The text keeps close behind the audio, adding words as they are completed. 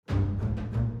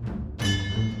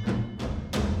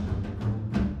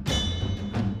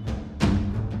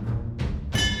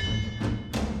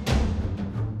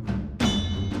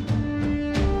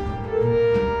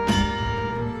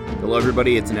Hello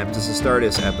everybody, it's Ineptus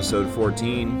Astartes, episode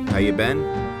 14. How you been?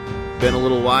 Been a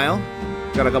little while.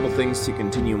 Got a couple things to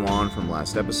continue on from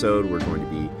last episode. We're going to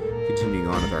be continuing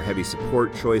on with our heavy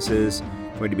support choices,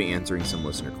 going to be answering some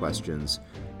listener questions,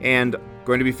 and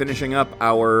going to be finishing up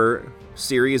our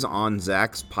series on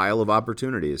Zach's pile of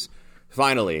opportunities.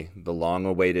 Finally, the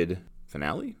long-awaited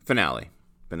finale? Finale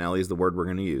is the word we're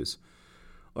going to use.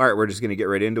 All right, we're just going to get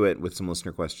right into it with some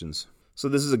listener questions. So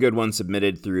this is a good one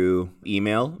submitted through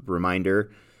email.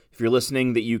 Reminder, if you're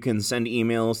listening, that you can send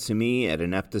emails to me at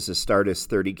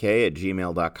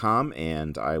ineptusastartes30k@gmail.com,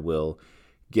 and I will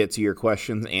get to your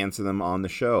questions, answer them on the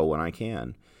show when I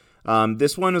can.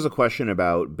 This one is a question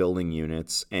about building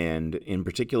units, and in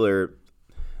particular,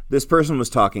 this person was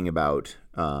talking about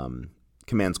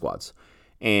command squads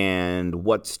and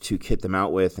what to kit them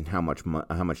out with and how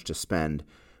much to spend.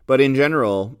 But in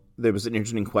general, there was an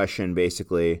interesting question,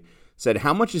 basically said,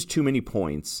 how much is too many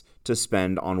points to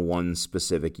spend on one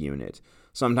specific unit?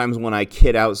 Sometimes when I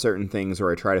kit out certain things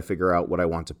or I try to figure out what I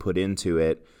want to put into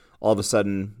it, all of a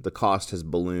sudden the cost has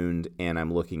ballooned and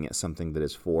I'm looking at something that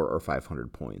is 400 or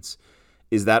 500 points.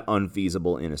 Is that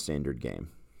unfeasible in a standard game?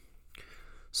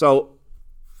 So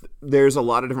there's a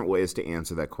lot of different ways to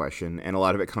answer that question, and a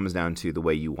lot of it comes down to the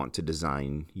way you want to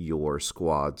design your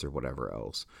squads or whatever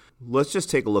else. Let's just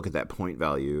take a look at that point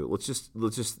value. Let's just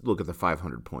look at the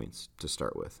 500 points to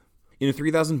start with. In a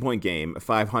 3,000 point game,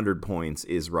 500 points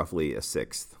is roughly a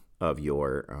sixth of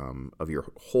your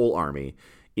whole army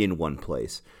in one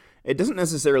place. It doesn't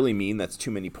necessarily mean that's too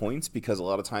many points, because a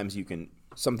lot of times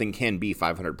something can be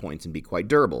 500 points and be quite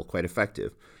durable, quite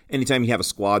effective. Anytime you have a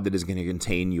squad that is going to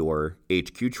contain your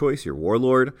HQ choice, your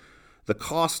warlord, the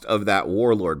cost of that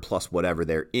warlord plus whatever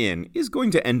they're in is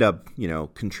going to end up,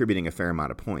 contributing a fair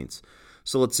amount of points.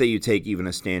 So let's say you take even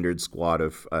a standard squad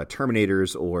of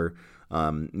Terminators or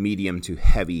medium to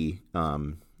heavy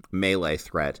melee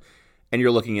threat, and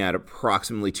you're looking at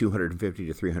approximately 250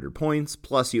 to 300 points,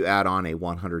 plus you add on a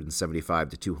 175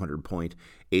 to 200 point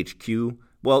HQ.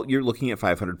 Well, you're looking at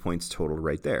 500 points total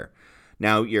right there.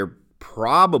 Now, you're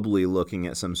probably looking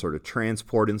at some sort of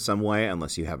transport in some way,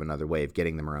 unless you have another way of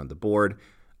getting them around the board.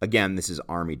 Again, this is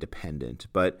army dependent,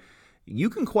 but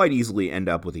you can quite easily end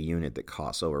up with a unit that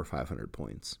costs over 500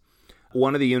 points.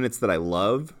 One of the units that I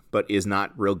love, but is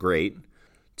not real great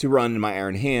to run in my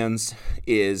Iron Hands,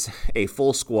 is a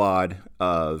full squad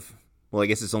of, I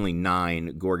guess it's only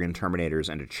 9 Gorgon Terminators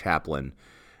and a Chaplain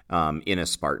in a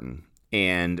Spartan.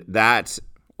 And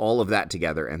all of that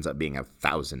together ends up being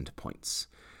 1,000 points.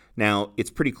 Now, it's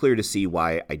pretty clear to see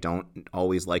why I don't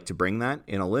always like to bring that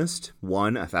in a list.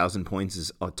 1, 1,000 points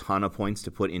is a ton of points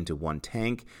to put into one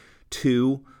tank.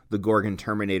 2, the Gorgon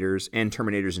Terminators and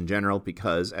Terminators in general,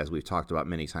 because, as we've talked about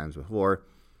many times before,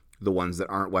 the ones that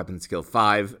aren't weapon skill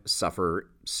 5 suffer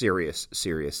serious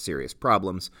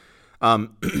problems.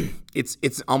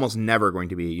 It's almost never going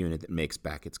to be a unit that makes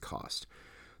back its cost.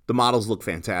 The models look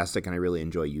fantastic, and I really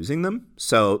enjoy using them,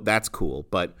 so that's cool,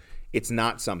 but it's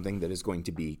not something that is going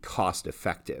to be cost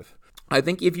effective. I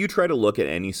think if you try to look at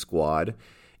any squad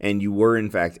and you were in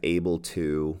fact able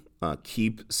to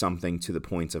keep something to the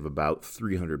points of about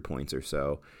 300 points or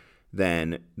so,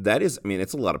 then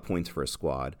it's a lot of points for a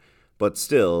squad. But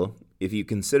still, if you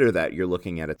consider that you're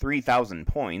looking at 3,000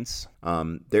 points,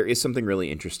 there is something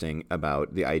really interesting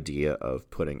about the idea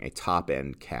of putting a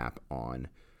top-end cap on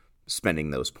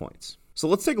spending those points. So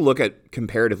let's take a look at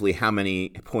comparatively how many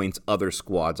points other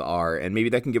squads are, and maybe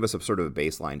that can give us a sort of a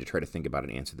baseline to try to think about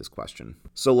and answer this question.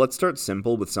 So let's start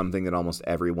simple with something that almost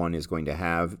everyone is going to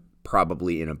have,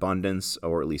 probably in abundance,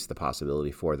 or at least the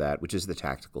possibility for that, which is the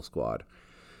tactical squad.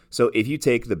 So if you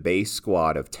take the base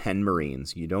squad of 10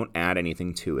 Marines, you don't add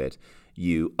anything to it,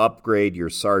 you upgrade your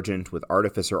sergeant with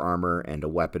artificer armor and a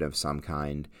weapon of some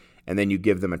kind, and then you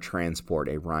give them a transport,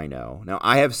 a Rhino. Now,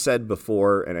 I have said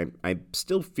before, and I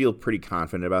still feel pretty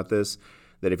confident about this,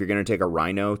 that if you're going to take a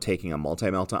Rhino, taking a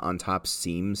multi-melta on top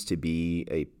seems to be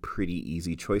a pretty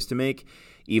easy choice to make,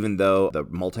 even though the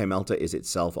multi-melta is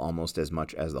itself almost as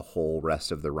much as the whole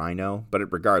rest of the Rhino.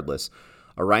 But regardless,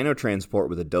 a Rhino transport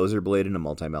with a dozer blade and a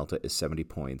multi-melta is 70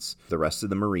 points. The rest of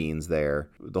the Marines there,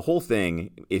 the whole thing,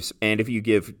 and if you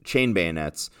give chain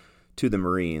bayonets to the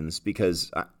Marines,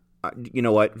 because you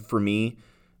know what, for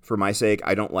my sake,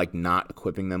 I don't like not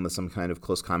equipping them with some kind of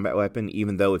close combat weapon,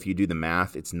 even though if you do the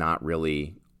math, it's not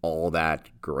really all that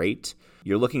great.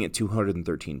 You're looking at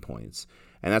 213 points,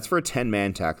 and that's for a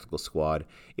 10-man tactical squad.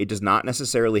 It does not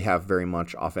necessarily have very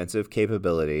much offensive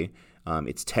capability.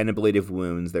 It's 10 ablative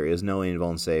wounds. There is no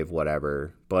invuln save,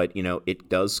 whatever. But, it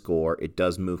does score. It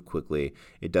does move quickly.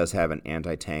 It does have an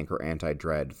anti-tank or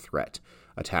anti-dread threat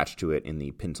attached to it in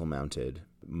the pintle-mounted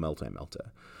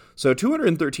multi-melta. So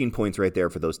 213 points right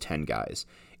there for those 10 guys.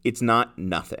 It's not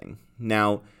nothing.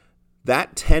 Now,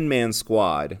 that 10-man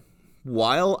squad,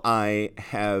 while I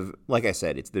have, like I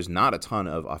said, there's not a ton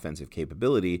of offensive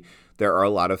capability, there are a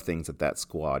lot of things that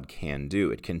squad can do.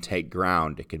 It can take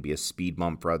ground. It can be a speed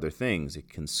bump for other things. It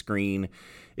can screen.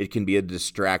 It can be a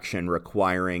distraction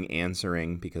requiring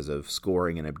answering because of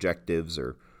scoring and objectives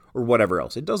or whatever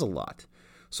else. It does a lot.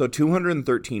 So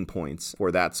 213 points for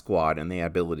that squad and the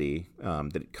ability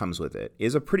that it comes with it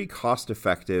is a pretty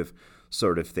cost-effective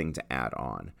sort of thing to add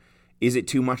on. Is it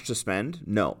too much to spend?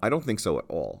 No, I don't think so at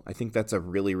all. I think that's a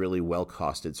really, really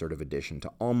well-costed sort of addition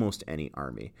to almost any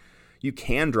army. You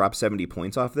can drop 70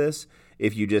 points off this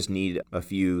if you just need a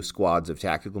few squads of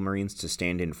tactical marines to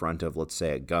stand in front of, let's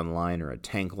say, a gun line or a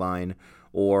tank line,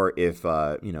 or if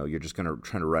you're just going to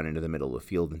try to run into the middle of the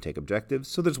field and take objectives.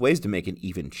 So there's ways to make it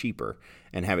even cheaper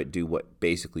and have it do what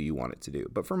basically you want it to do.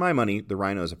 But for my money, the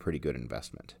Rhino is a pretty good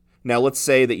investment. Now, let's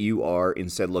say that you are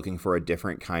instead looking for a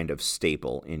different kind of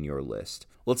staple in your list.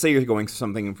 Let's say you're going for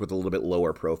something with a little bit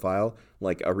lower profile,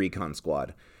 like a recon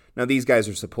squad. Now, these guys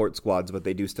are support squads, but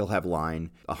they do still have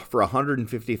line. For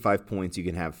 155 points, you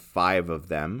can have 5 of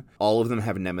them. All of them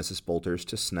have Nemesis bolters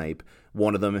to snipe.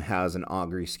 One of them has an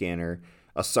augury scanner,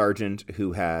 a sergeant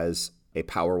who has a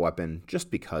power weapon, just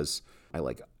because I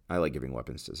like giving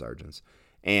weapons to sergeants.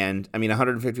 And,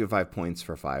 155 points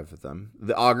for 5 of them.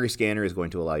 The augury scanner is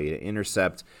going to allow you to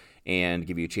intercept and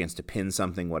give you a chance to pin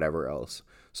something, whatever else.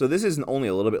 So this is only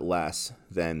a little bit less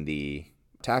than the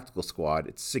tactical squad.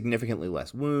 It's significantly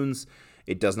less wounds.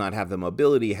 It does not have the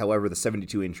mobility. However, the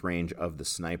 72-inch range of the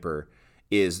sniper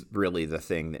is really the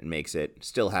thing that makes it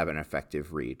still have an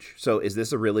effective reach. So is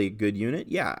this a really good unit?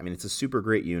 Yeah, it's a super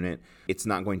great unit. It's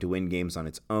not going to win games on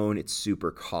its own. It's super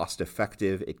cost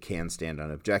effective. It can stand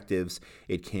on objectives.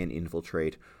 It can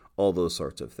infiltrate, all those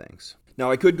sorts of things.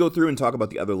 Now, I could go through and talk about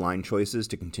the other line choices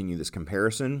to continue this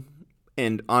comparison.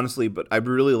 And honestly, but I'd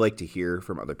really like to hear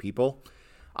from other people.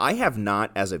 I have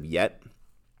not, as of yet,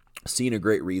 seen a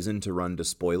great reason to run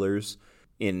despoilers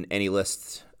in any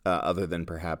lists other than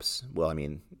perhaps,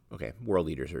 world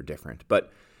leaders are different.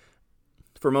 But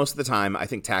for most of the time, I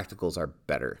think tacticals are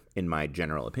better, in my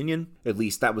general opinion. At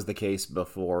least that was the case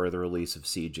before the release of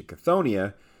Siege at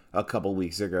Chthoniya a couple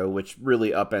weeks ago, which really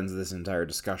upends this entire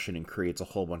discussion and creates a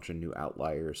whole bunch of new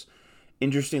outliers.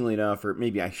 Interestingly enough, or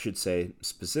maybe I should say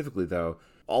specifically though,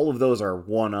 all of those are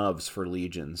one-ofs for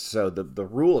legions. So the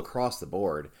rule across the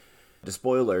board,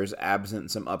 despoilers, absent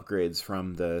some upgrades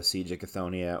from the Siege of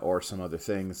Chthoniya or some other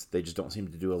things, they just don't seem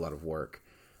to do a lot of work.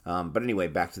 But anyway,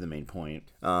 back to the main point.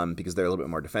 Because they're a little bit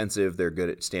more defensive, they're good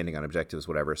at standing on objectives,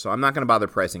 whatever. So I'm not going to bother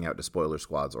pricing out despoiler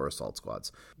squads or assault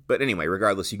squads. But anyway,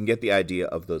 regardless, you can get the idea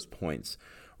of those points.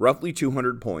 Roughly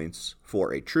 200 points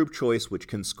for a troop choice which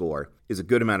can score is a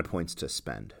good amount of points to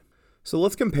spend. So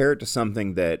let's compare it to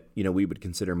something that, we would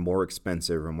consider more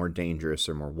expensive or more dangerous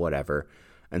or more whatever,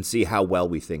 and see how well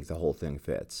we think the whole thing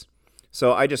fits.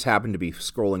 So I just happened to be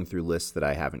scrolling through lists that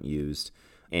I haven't used,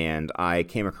 and I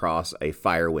came across a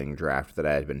Firewing draft that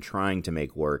I had been trying to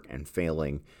make work and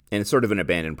failing, and it's sort of an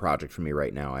abandoned project for me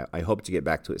right now. I hope to get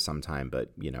back to it sometime,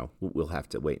 but, we'll have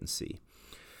to wait and see.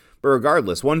 But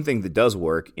regardless, one thing that does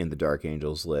work in the Dark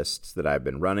Angels lists that I've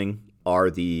been running are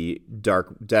the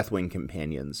Dark Deathwing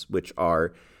Companions, which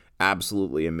are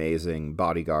absolutely amazing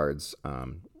bodyguards,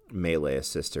 melee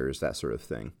assisters, that sort of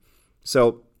thing.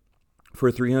 So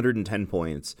for 310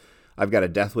 points, I've got a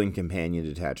Deathwing Companion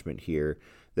detachment here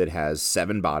that has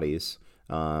 7 bodies.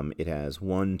 It has 5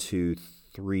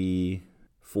 Tyrannic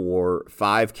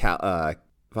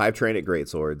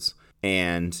Greatswords,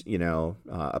 and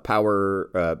a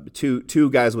power two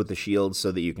guys with the shields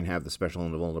so that you can have the special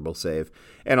and invulnerable save,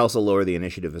 and also lower the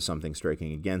initiative of something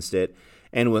striking against it.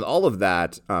 And with all of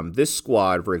that, this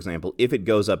squad, for example, if it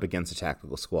goes up against a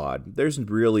tactical squad, there's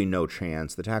really no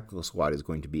chance the tactical squad is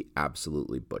going to be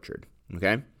absolutely butchered.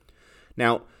 Okay?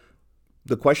 Now,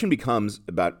 the question becomes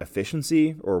about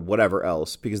efficiency or whatever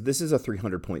else, because this is a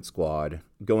 300-point squad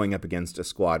going up against a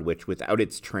squad which, without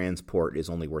its transport, is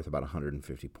only worth about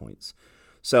 150 points.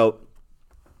 So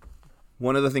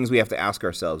one of the things we have to ask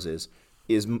ourselves is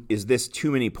this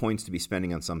too many points to be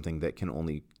spending on something that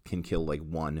can kill like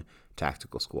one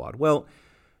tactical squad? Well,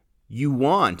 you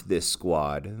want this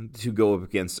squad to go up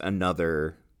against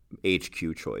another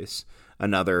HQ choice,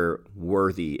 another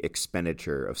worthy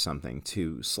expenditure of something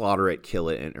to slaughter it, kill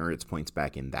it, and earn its points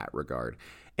back in that regard.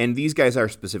 And these guys are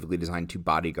specifically designed to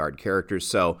bodyguard characters,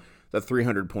 so the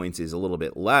 300 points is a little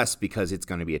bit less because it's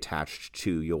going to be attached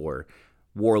to your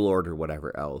warlord or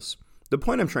whatever else. The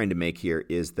point I'm trying to make here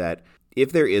is that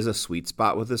if there is a sweet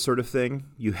spot with this sort of thing,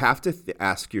 you have to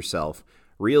ask yourself,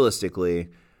 realistically,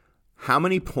 how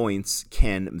many points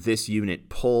can this unit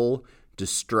pull,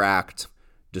 distract,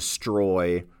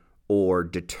 destroy, or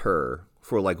deter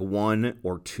for like 1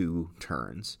 or 2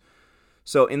 turns.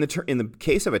 So in the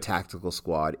case of a tactical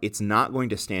squad, it's not going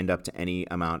to stand up to any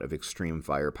amount of extreme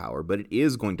firepower, but it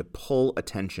is going to pull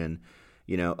attention,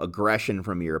 aggression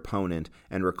from your opponent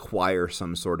and require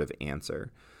some sort of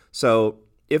answer. So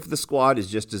if the squad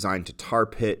is just designed to tar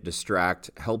pit,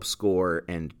 distract, help score,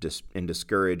 and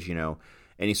discourage,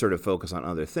 any sort of focus on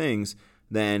other things,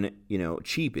 then,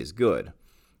 cheap is good.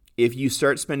 If you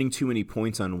start spending too many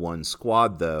points on one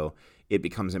squad, though, it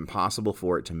becomes impossible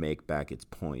for it to make back its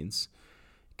points.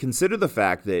 Consider the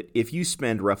fact that if you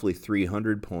spend roughly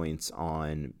 300 points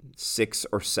on 6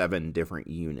 or 7 different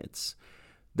units,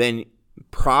 then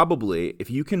probably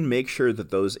if you can make sure that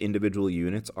those individual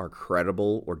units are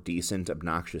credible or decent,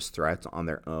 obnoxious threats on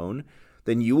their own,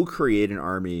 then you will create an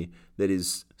army that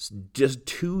is just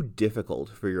too difficult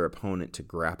for your opponent to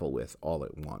grapple with all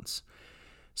at once.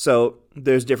 So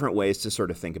there's different ways to sort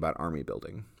of think about army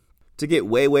building. To get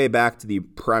way, way back to the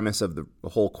premise of the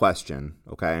whole question,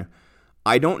 okay,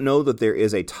 I don't know that there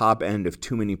is a top end of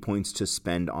too many points to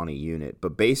spend on a unit,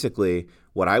 but basically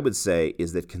what I would say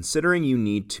is that considering you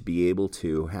need to be able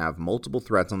to have multiple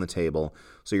threats on the table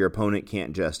so your opponent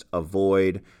can't just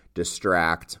avoid,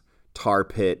 distract, tar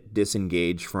pit,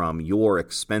 disengage from your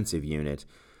expensive unit,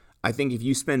 I think if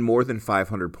you spend more than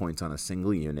 500 points on a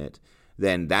single unit,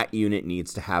 then that unit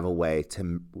needs to have a way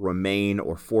to remain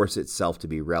or force itself to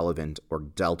be relevant or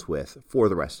dealt with for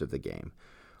the rest of the game.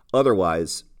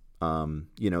 Otherwise,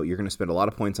 you're going to spend a lot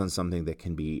of points on something that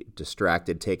can be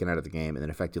distracted, taken out of the game, and then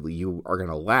effectively you are going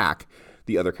to lack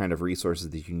the other kind of resources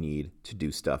that you need to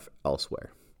do stuff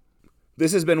elsewhere.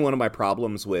 This has been one of my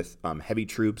problems with heavy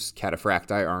troops,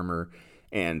 cataphracti armor,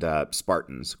 and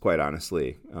Spartans, quite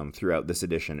honestly, throughout this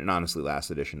edition, and honestly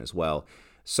last edition as well.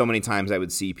 So many times I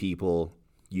would see people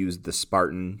use the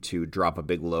Spartan to drop a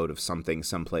big load of something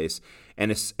someplace,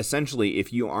 and essentially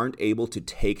if you aren't able to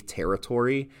take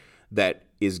territory that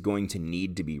is going to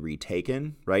need to be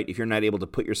retaken, right? If you're not able to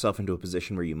put yourself into a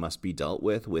position where you must be dealt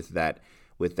with that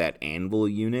anvil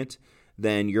unit,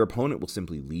 then your opponent will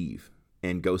simply leave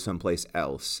and go someplace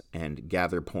else and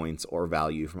gather points or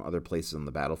value from other places on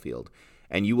the battlefield.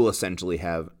 And you will essentially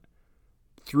have,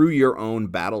 through your own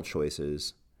battle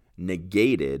choices,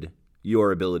 negated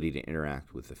your ability to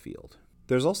interact with the field.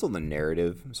 There's also the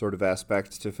narrative sort of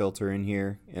aspect to filter in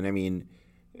here. And I mean,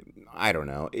 I don't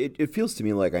know. It feels to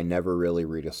me like I never really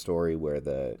read a story where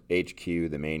the HQ,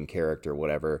 the main character,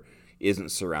 whatever,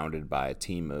 isn't surrounded by a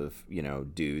team of,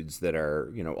 dudes that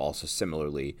are, also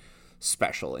similarly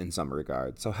special in some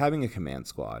regard. So having a command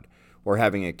squad or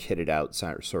having a kitted out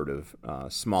sort of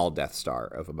small Death Star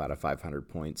of about 500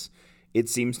 points, it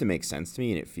seems to make sense to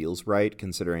me and it feels right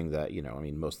considering that,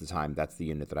 most of the time that's the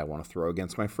unit that I want to throw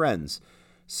against my friends.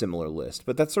 Similar list.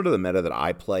 But that's sort of the meta that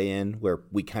I play in where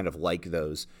we kind of like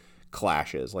those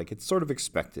clashes. Like it's sort of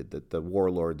expected that the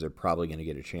warlords are probably going to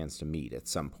get a chance to meet at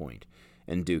some point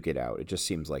and duke it out. It just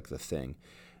seems like the thing.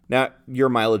 Now, your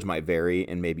mileage might vary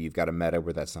and maybe you've got a meta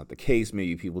where that's not the case.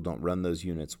 Maybe people don't run those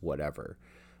units, whatever.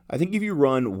 I think if you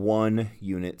run one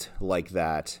unit like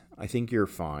that, I think you're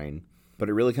fine. But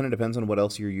it really kind of depends on what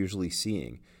else you're usually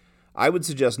seeing. I would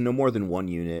suggest no more than one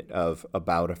unit of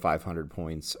about 500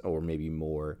 points or maybe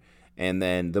more. And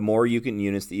then the more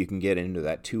units that you can get into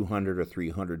that 200 or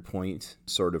 300 point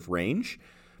sort of range,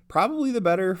 probably the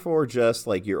better for just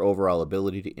like your overall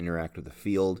ability to interact with the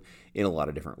field in a lot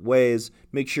of different ways.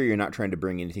 Make sure you're not trying to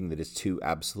bring anything that is too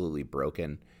absolutely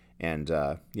broken. And,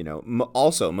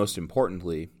 also, most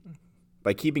importantly,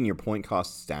 by keeping your point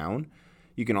costs down,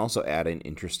 you can also add in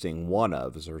interesting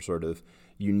one-ofs or sort of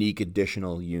unique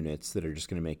additional units that are just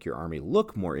going to make your army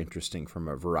look more interesting from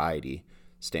a variety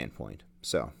standpoint.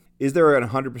 So, is there a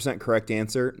 100% correct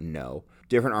answer? No.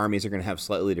 Different armies are going to have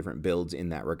slightly different builds in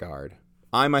that regard.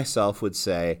 I myself would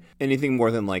say anything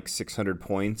more than like 600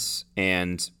 points,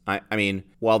 and I mean,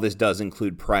 while this does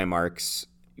include Primarchs,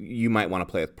 you might want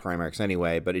to play with Primarchs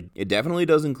anyway, but it definitely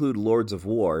does include Lords of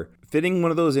War. Fitting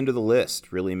one of those into the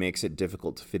list really makes it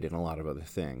difficult to fit in a lot of other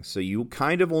things. So you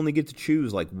kind of only get to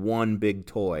choose like one big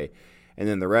toy, and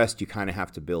then the rest you kind of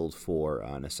have to build for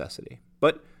necessity.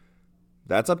 But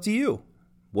that's up to you.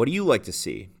 What do you like to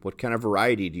see? What kind of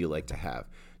variety do you like to have?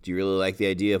 Do you really like the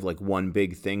idea of like one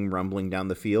big thing rumbling down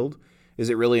the field? Is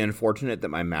it really unfortunate that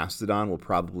my Mastodon will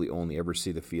probably only ever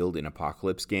see the field in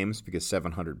Apocalypse games because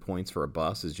 700 points for a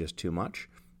bus is just too much?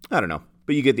 I don't know,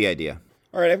 but you get the idea.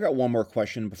 All right, I've got one more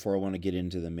question before I want to get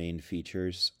into the main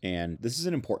features, and this is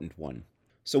an important one.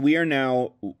 So we are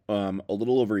now a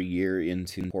little over a year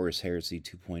into Horus Heresy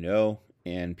 2.0,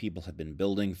 and people have been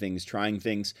building things, trying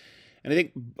things. And I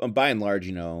think by and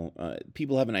large,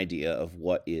 people have an idea of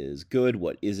what is good,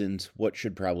 what isn't, what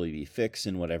should probably be fixed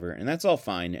and whatever. And that's all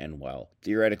fine and well.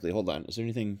 Theoretically, hold on. Is there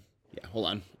anything? Yeah, hold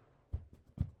on.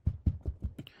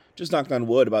 Just knocked on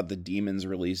wood about the Demons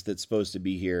release that's supposed to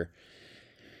be here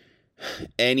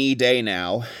any day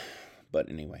now. But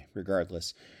anyway,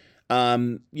 regardless.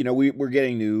 We're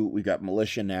getting new. We've got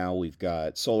Militia now. We've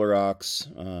got Solar Ox,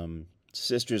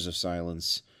 Sisters of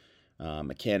Silence,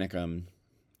 Mechanicum,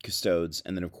 Custodes,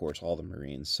 and then of course all the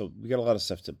Marines. So we got a lot of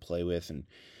stuff to play with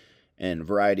and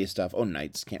variety of stuff. Oh,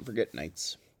 Knights, can't forget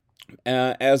Knights.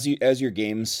 As your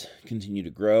games continue to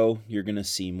grow, you're gonna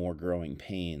see more growing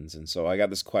pains. And so I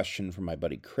got this question from my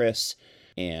buddy Chris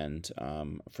and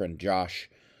friend Josh,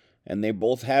 and they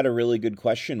both had a really good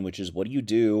question, which is, what do you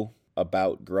do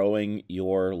about growing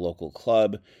your local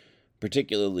club,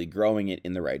 particularly growing it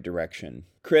in the right direction?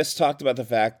 Chris talked about the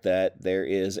fact that there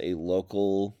is a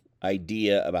local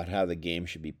idea about how the game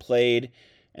should be played,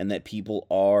 and that people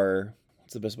are,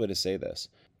 what's the best way to say this?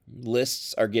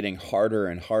 Lists are getting harder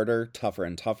and harder, tougher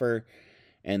and tougher,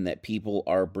 and that people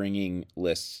are bringing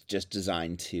lists just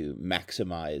designed to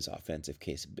maximize offensive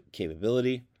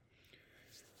capability.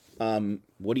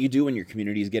 What do you do when your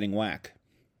community is getting whack?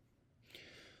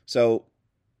 So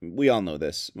we all know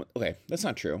this. Okay, that's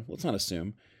not true. Let's not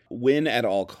assume. Win at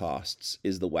all costs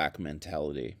is the whack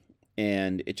mentality.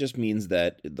 And it just means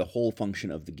that the whole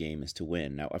function of the game is to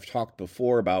win. Now, I've talked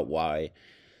before about why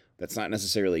that's not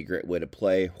necessarily a great way to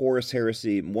play Horus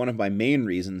Heresy. One of my main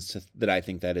reasons that I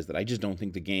think that is that I just don't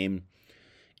think the game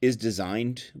is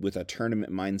designed with a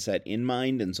tournament mindset in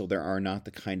mind, and so there are not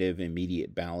the kind of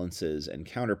immediate balances and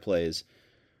counterplays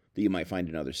that you might find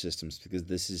in other systems, because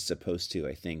this is supposed to,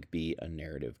 I think, be a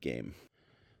narrative game.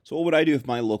 So what would I do if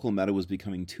my local meta was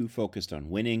becoming too focused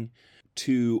on winning,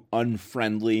 too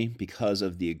unfriendly because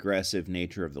of the aggressive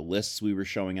nature of the lists we were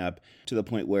showing up, to the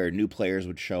point where new players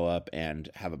would show up and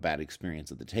have a bad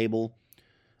experience at the table?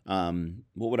 What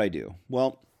would I do?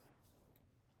 Well,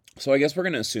 so I guess we're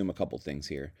going to assume a couple things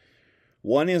here.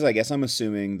 One is, I guess I'm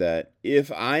assuming that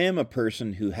if I am a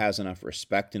person who has enough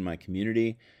respect in my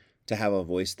community to have a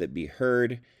voice that be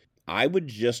heard, I would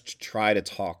just try to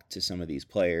talk to some of these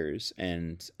players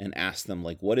and ask them,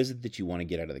 like, what is it that you want to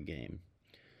get out of the game?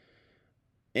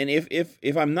 And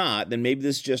if I'm not, then maybe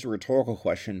this is just a rhetorical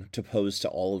question to pose to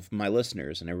all of my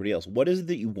listeners and everybody else. What is it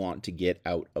that you want to get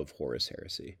out of Horus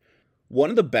Heresy? One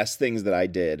of the best things that I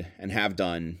did and have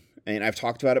done, and I've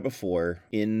talked about it before,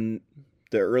 in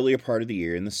the earlier part of the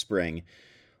year, in the spring,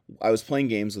 I was playing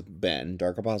games with Ben,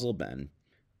 Dark Apostle Ben,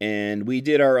 and we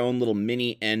did our own little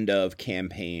mini end of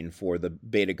campaign for the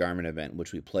Beta Garment event,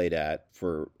 which we played at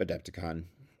for Adepticon.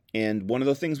 And one of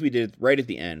the things we did right at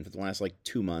the end, for the last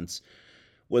 2 months,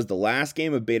 was the last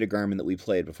game of Beta Garment that we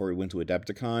played before we went to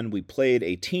Adepticon. We played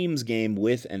a teams game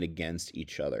with and against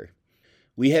each other.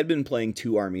 We had been playing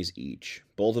 2 armies each.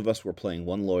 Both of us were playing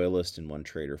 1 Loyalist and 1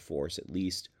 Traitor force at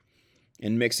least,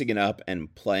 and mixing it up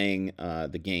and playing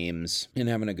the games and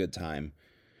having a good time.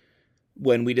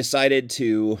 When we decided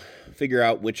to figure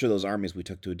out which of those armies we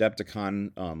took to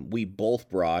Adepticon, we both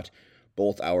brought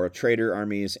both our Traitor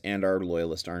armies and our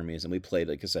Loyalist armies, and we played,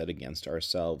 like I said, against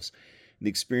ourselves. The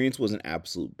experience was an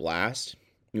absolute blast.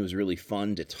 It was really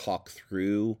fun to talk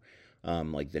through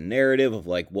the narrative of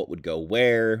what would go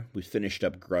where. We finished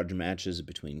up grudge matches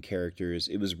between characters.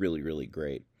 It was really, really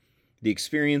great. The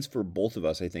experience for both of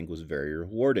us, I think, was very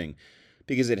rewarding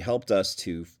because it helped us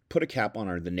to put a cap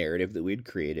on the narrative that we'd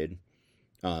created.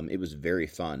 It was very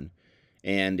fun,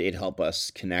 and it helped us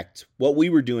connect what we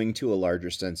were doing to a larger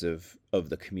sense of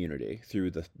the community through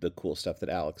the cool stuff that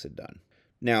Alex had done.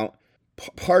 Now,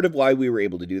 part of why we were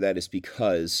able to do that is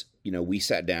because, we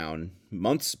sat down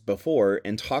months before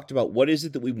and talked about what is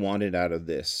it that we wanted out of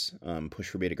this Push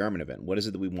for Beta Garment event. What is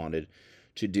it that we wanted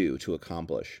to do, to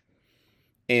accomplish?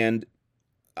 And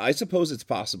I suppose it's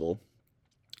possible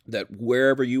that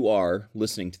wherever you are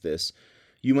listening to this,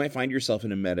 you might find yourself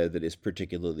in a meta that is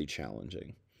particularly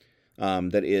challenging,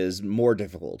 that is more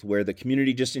difficult, where the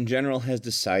community just in general has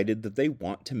decided that they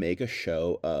want to make a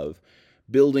show of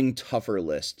building tougher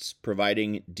lists,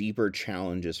 providing deeper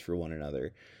challenges for one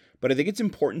another. But I think it's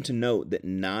important to note that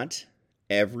not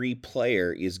every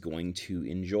player is going to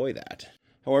enjoy that.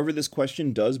 However, this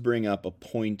question does bring up a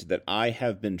point that I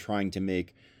have been trying to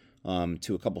make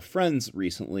to a couple friends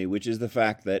recently, which is the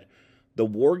fact that the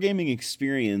wargaming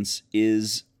experience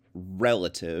is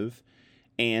relative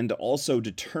and also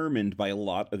determined by a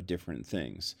lot of different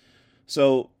things.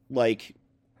 So,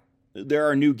 there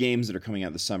are new games that are coming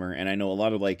out this summer, and I know a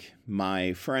lot of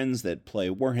my friends that play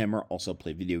Warhammer also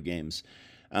play video games.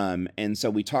 And so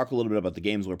we talk a little bit about the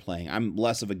games we're playing. I'm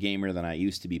less of a gamer than I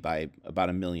used to be by about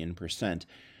 1,000,000%.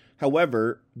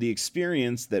 However, the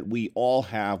experience that we all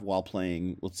have while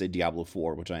playing, let's say Diablo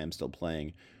 4, which I am still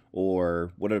playing,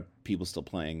 or what are people still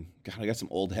playing? God, I got some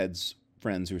old heads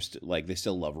friends who are they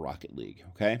still love Rocket League,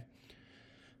 okay?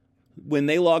 When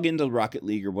they log into Rocket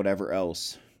League or whatever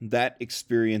else, that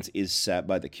experience is set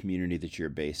by the community that you're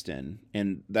based in.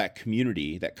 And that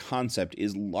community, that concept,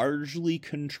 is largely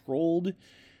controlled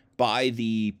by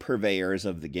the purveyors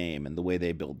of the game and the way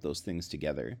they build those things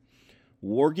together.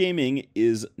 Wargaming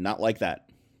is not like that.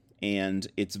 And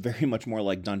it's very much more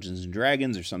like Dungeons and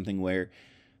Dragons or something where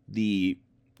the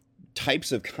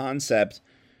types of concept,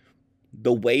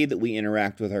 the way that we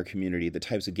interact with our community, the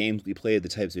types of games we play, the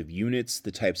types of units,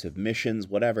 the types of missions,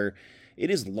 whatever, it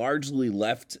is largely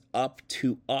left up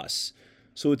to us.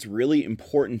 So it's really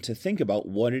important to think about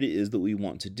what it is that we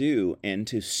want to do and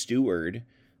to steward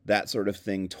that sort of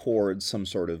thing towards some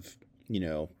sort of,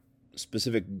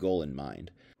 specific goal in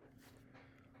mind.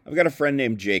 I've got a friend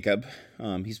named Jacob.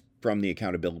 He's from the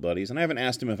Accountability Buddies, and I haven't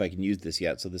asked him if I can use this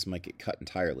yet, so this might get cut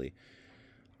entirely.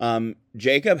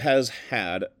 Jacob has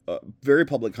had very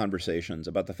public conversations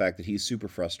about the fact that he's super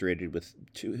frustrated with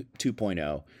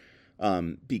 2.0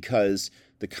 because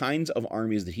the kinds of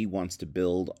armies that he wants to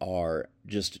build are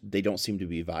just, they don't seem to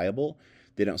be viable.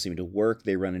 They don't seem to work.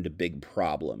 They run into big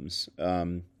problems.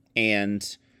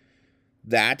 And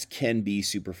that can be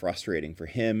super frustrating for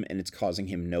him, and it's causing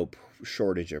him no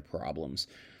shortage of problems.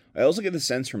 I also get the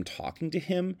sense from talking to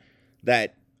him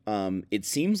that it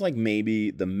seems like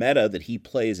maybe the meta that he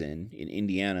plays in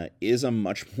Indiana is a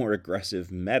much more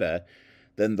aggressive meta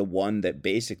than the one that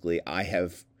basically I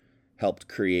have helped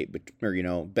create,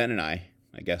 or, Ben and I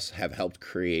guess, have helped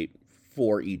create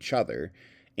for each other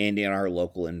and in our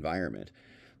local environment.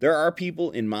 There are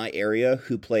people in my area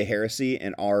who play Heresy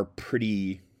and are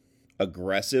pretty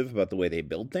aggressive about the way they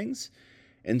build things.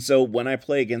 And so when I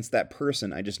play against that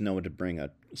person, I just know to bring a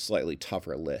slightly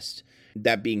tougher list.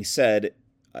 That being said,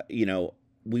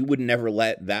 we would never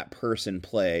let that person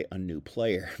play a new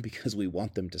player because we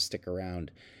want them to stick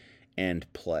around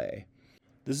and play.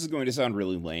 This is going to sound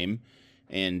really lame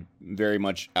and very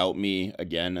much out me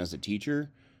again as a teacher,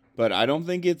 but I don't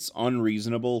think it's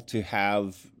unreasonable to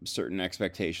have certain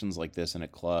expectations like this in a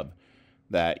club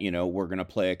that, we're going to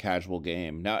play a casual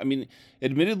game. Now,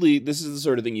 admittedly, this is the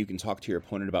sort of thing you can talk to your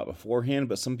opponent about beforehand,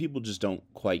 but some people just don't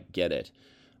quite get it.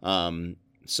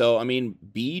 So,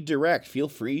 be direct. Feel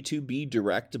free to be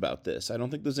direct about this. I don't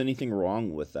think there's anything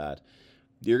wrong with that.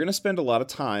 You're going to spend a lot of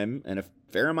time and a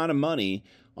fair amount of money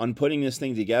on putting this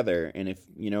thing together. And if,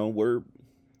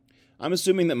 I'm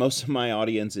assuming that most of my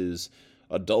audience is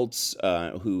adults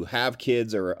who have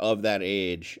kids or are of that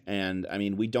age. And,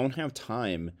 we don't have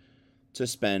time to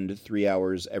spend 3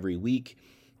 hours every week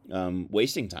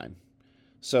wasting time.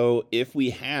 So if we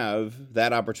have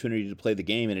that opportunity to play the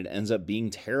game and it ends up being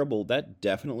terrible, that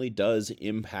definitely does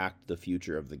impact the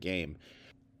future of the game.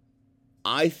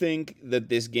 I think that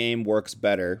this game works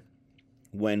better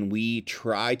when we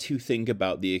try to think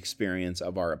about the experience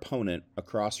of our opponent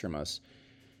across from us.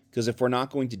 Because if we're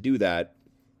not going to do that,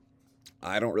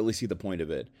 I don't really see the point of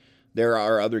it. There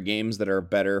are other games that are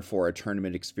better for a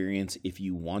tournament experience if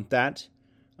you want that.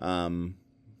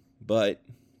 But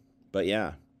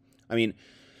yeah.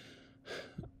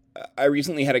 I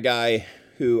recently had a guy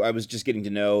who I was just getting to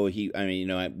know.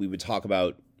 We would talk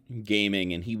about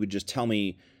gaming, and he would just tell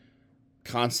me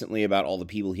constantly about all the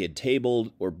people he had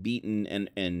tabled or beaten.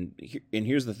 And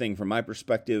here's the thing, from my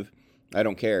perspective, I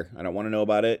don't care. I don't want to know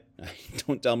about it.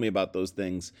 Don't tell me about those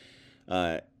things.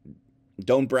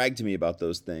 Don't brag to me about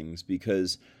those things,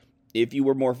 because if you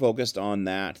were more focused on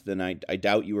that, then I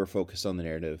doubt you were focused on the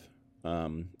narrative.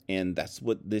 And that's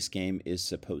what this game is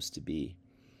supposed to be.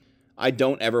 I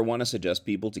don't ever want to suggest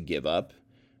people to give up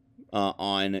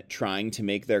on trying to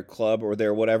make their club or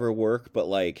their whatever work, but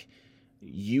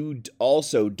you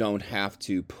also don't have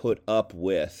to put up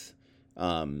with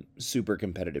super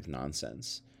competitive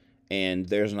nonsense. And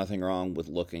there's nothing wrong with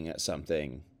looking at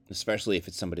something, especially if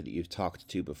it's somebody that you've talked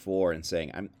to before, and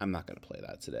saying, I'm not going to play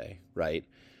that today, right?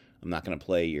 I'm not going to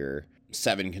play your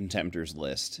 7 contemptors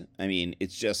list.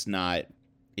 It's just not,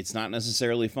 it's not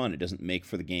necessarily fun. It doesn't make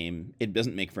for the game. It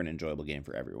doesn't make for an enjoyable game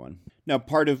for everyone. Now,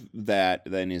 part of that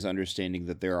then is understanding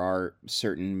that there are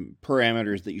certain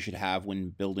parameters that you should have when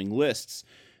building lists.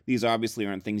 These obviously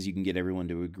aren't things you can get everyone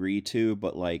to agree to,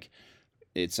 but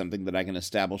it's something that I can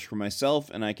establish for myself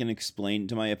and I can explain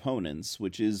to my opponents,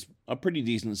 which is a pretty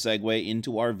decent segue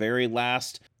into our very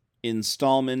last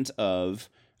installment of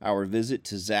our visit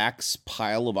to Zach's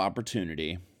pile of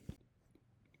opportunity.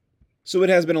 So it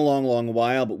has been a long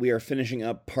while, but we are finishing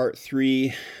up part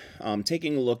 3,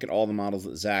 taking a look at all the models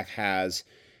that Zach has,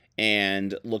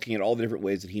 and looking at all the different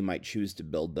ways that he might choose to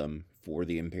build them for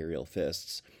the Imperial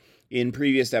Fists. In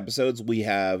previous episodes, we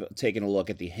have taken a look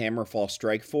at the Hammerfall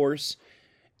Strike Force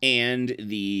and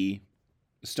the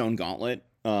Stone Gauntlet,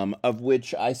 of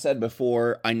which I said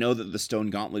before, I know that the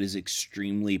Stone Gauntlet is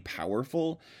extremely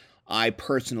powerful. I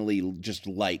personally just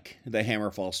like the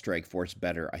Hammerfall Strike Force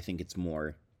better. I think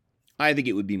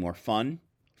it would be more fun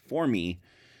for me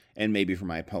and maybe for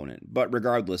my opponent. But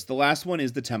regardless, the last one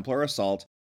is the Templar Assault,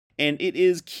 and it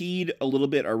is keyed a little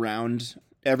bit around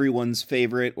everyone's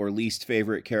favorite or least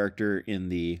favorite character in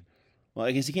the... Well,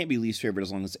 I guess he can't be least favorite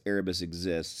as long as Erebus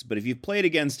exists, but if you've played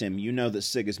against him, you know that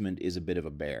Sigismund is a bit of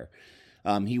a bear.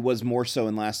 He was more so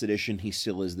in last edition, he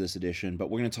still is this edition,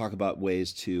 but we're going to talk about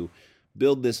ways to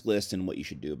build this list and what you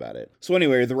should do about it. So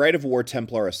anyway, the Rite of War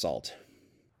Templar Assault.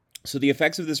 So the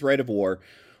effects of this Rite of War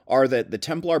are that the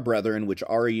Templar Brethren, which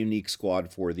are a unique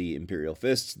squad for the Imperial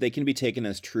Fists, they can be taken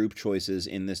as troop choices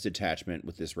in this detachment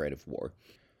with this Rite of War.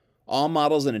 All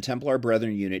models in a Templar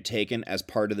Brethren unit taken as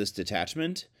part of this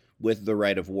detachment with the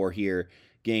Rite of War here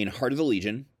gain Heart of the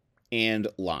Legion and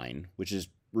Line, which is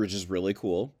really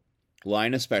cool.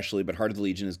 Line especially, but Heart of the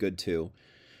Legion is good too.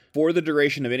 For the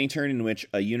duration of any turn in which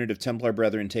a unit of Templar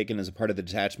Brethren taken as a part of the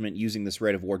detachment using this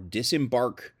Rite of War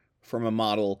disembark from a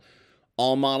model,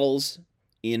 all models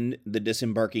in the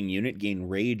disembarking unit gain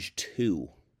Rage 2.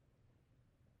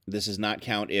 This does not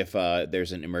count if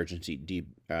there's an emergency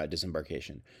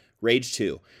disembarkation. Rage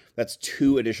 2. That's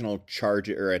 2 additional charge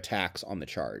or attacks on the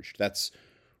charge. That's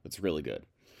really good.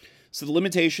 So the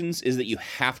limitations is that you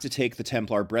have to take the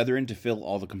Templar Brethren to fill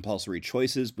all the compulsory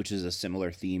choices, which is a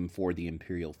similar theme for the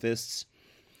Imperial Fists.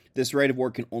 This Rite of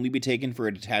War can only be taken for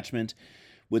a detachment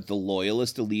with the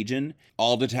Loyalist Legion.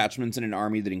 All detachments in an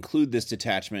army that include this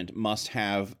detachment must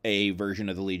have a version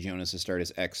of the Legionis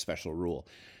Astartes X special rule,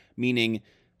 meaning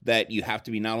that you have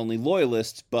to be not only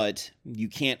Loyalist, but you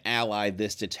can't ally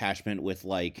this detachment with,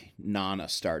 like,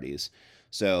 non-Astartes.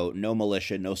 So no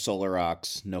Militia, no Solar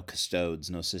Ox, no Custodes,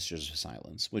 no Sisters of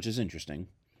Silence, which is interesting.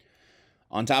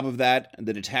 On top of that,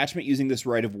 the detachment using this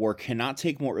Rite of War cannot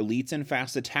take more elites and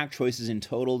fast attack choices in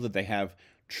total that they have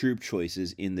troop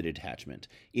choices in the detachment,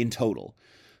 in total.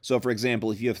 So, for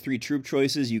example, if you have 3 troop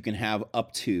choices, you can have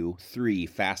up to 3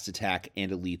 fast attack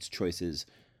and elites choices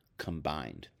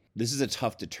combined. This is a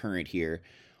tough deterrent here,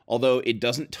 although it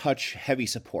doesn't touch heavy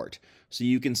support, so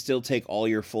you can still take all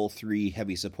your full 3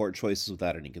 heavy support choices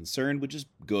without any concern, which is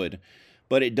good,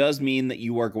 but it does mean that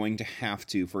you are going to have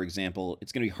to, for example,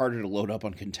 it's going to be harder to load up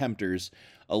on Contemptors,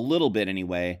 a little bit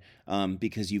anyway,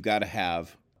 because you've got to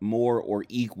have more or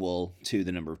equal to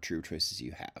the number of troop choices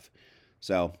you have.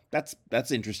 So that's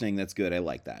interesting, that's good, I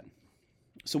like that.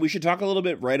 So we should talk a little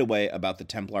bit right away about the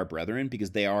Templar Brethren, because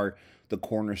they are the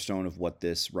cornerstone of what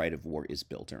this Rite of War is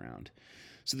built around.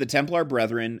 So the Templar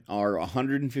Brethren are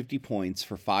 150 points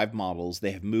for 5 models.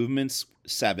 They have movements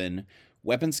 7,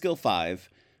 weapon skill 5,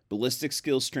 ballistic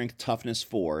skill strength toughness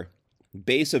 4,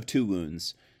 base of 2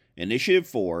 wounds, initiative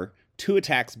 4, 2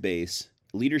 attacks base,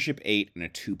 leadership 8, and a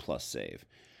 2+ save.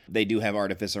 They do have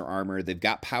artificer armor. They've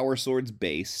got power swords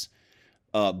base,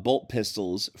 bolt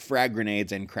pistols, frag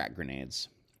grenades, and crack grenades.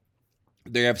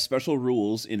 They have special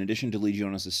rules in addition to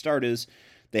Legionis Astartes.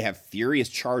 They have Furious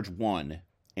Charge 1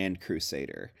 and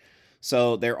Crusader.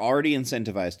 So they're already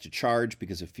incentivized to charge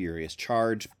because of Furious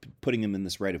Charge. Putting them in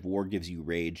this Rite of War gives you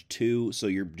Rage 2, so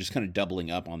you're just kind of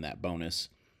doubling up on that bonus.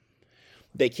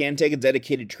 They can take a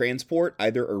dedicated transport,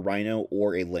 either a Rhino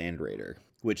or a Land Raider,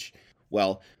 which,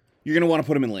 well, you're going to want to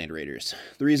put them in Land Raiders.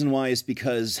 The reason why is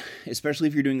because, especially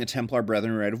if you're doing the Templar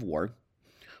Brethren Rite of War,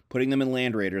 putting them in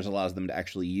Land Raiders allows them to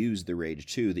actually use the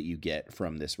Rage 2 that you get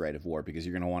from this Rite of War, because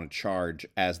you're going to want to charge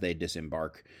as they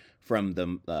disembark from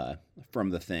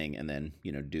the thing, and then,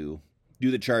 you know, do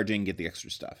the charging, get the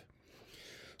extra stuff.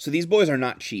 So these boys are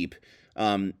not cheap.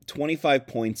 25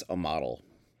 points a model,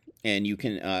 and you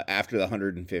can, after the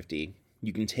 150,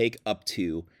 you can take up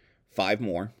to 5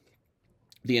 more.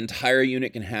 The entire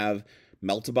unit can have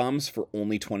Melt-A-Bombs for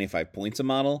only 25 points a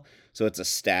model, so it's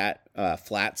a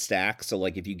flat stack, so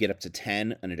like if you get up to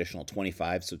 10, an additional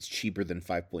 25, so it's cheaper than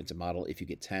 5 points a model if you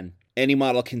get 10. Any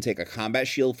model can take a combat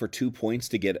shield for 2 points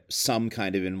to get some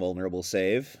kind of invulnerable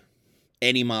save.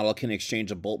 Any model can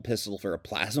exchange a bolt pistol for a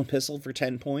plasma pistol for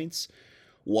 10 points.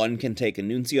 One can take a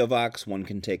Nuncio Vox, one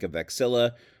can take a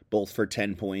Vexilla, both for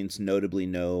 10 points, notably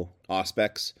no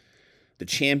Auspex. The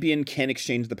champion can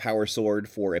exchange the Power Sword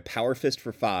for a Power Fist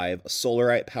for 5, a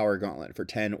Solarite Power Gauntlet for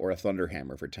 10, or a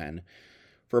Thunderhammer for 10.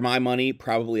 For my money,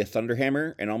 probably a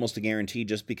Thunderhammer, and almost a guarantee,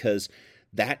 just because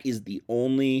that is the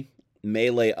only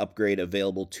melee upgrade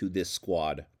available to this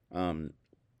squad.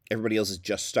 Everybody else is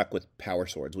just stuck with power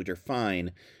swords, which are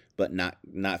fine, but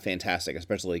not fantastic,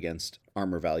 especially against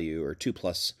armor value or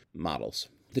 2+ models.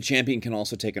 The champion can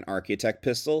also take an Architect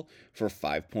pistol for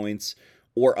 5 points,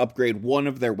 or upgrade one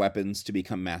of their weapons to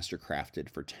become master crafted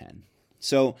for 10.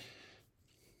 So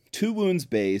 2 wounds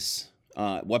base,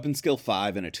 weapon skill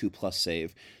 5, and a 2+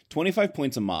 save. 25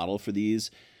 points a model for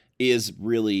these is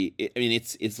really, I mean,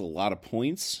 it's a lot of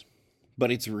points,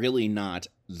 but it's really not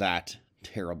that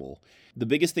terrible. The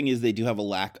biggest thing is they do have a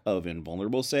lack of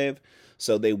invulnerable save,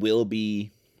 so they will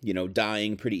be,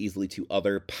 dying pretty easily to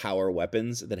other power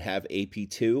weapons that have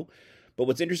AP2. But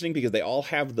what's interesting, because they all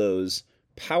have those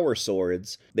power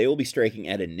swords, they will be striking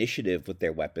at initiative with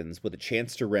their weapons with a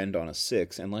chance to rend on a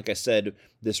 6. And like I said,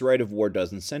 this Rite of War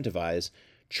does incentivize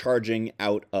charging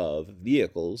out of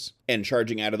vehicles, and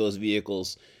charging out of those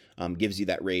vehicles gives you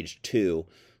that rage 2.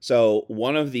 So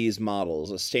one of these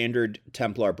models, a standard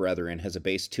Templar Brethren, has a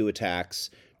base 2 attacks.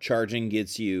 Charging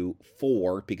gets you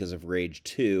 4 because of rage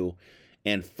 2,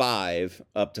 and 5,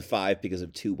 up to 5 because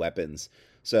of 2 weapons.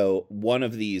 So one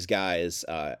of these guys,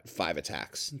 5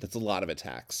 attacks. That's a lot of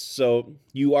attacks. So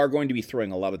you are going to be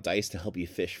throwing a lot of dice to help you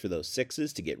fish for those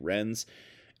 6s to get rends.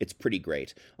 It's pretty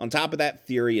great. On top of that,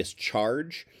 Furious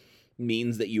Charge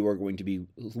means that you are going to be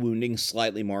wounding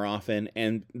slightly more often,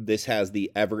 and this has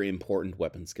the ever important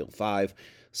weapon skill 5.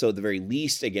 So at the very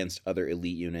least, against other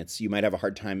elite units, you might have a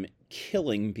hard time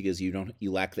killing because you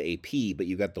lack the AP, but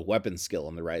you got the weapon skill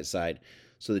on the right side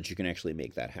so that you can actually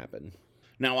make that happen.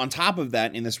 Now, on top of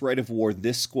that, in this Rite of War,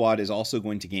 this squad is also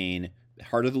going to gain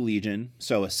Heart of the Legion,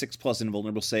 so a 6+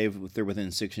 invulnerable save if they're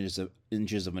within 6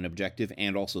 inches of an objective,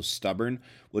 and also Stubborn,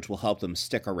 which will help them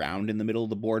stick around in the middle of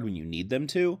the board when you need them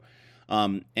to.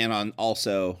 And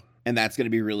that's going to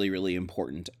be really, really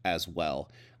important as well.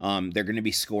 They're going to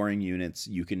be scoring units.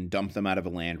 You can dump them out of a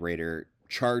Land Raider,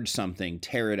 charge something,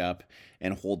 tear it up,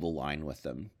 and hold the line with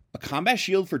them. A combat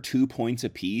shield for 2 points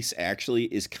apiece actually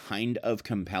is kind of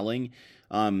compelling.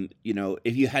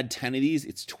 If you had 10 of these,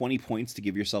 it's 20 points to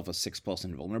give yourself a 6+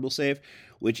 invulnerable save,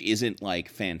 which isn't like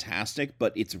fantastic,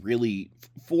 but it's really,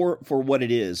 for what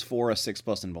it is, for a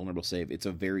 6+ invulnerable save, it's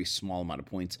a very small amount of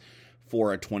points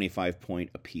for a 25 point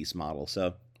apiece model.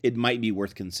 So it might be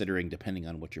worth considering depending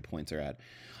on what your points are at.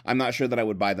 I'm not sure that I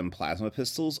would buy them plasma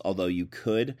pistols, although you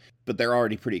could, but they're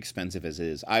already pretty expensive as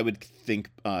is. I would think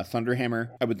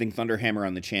Thunderhammer. I would think Thunderhammer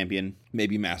on the champion,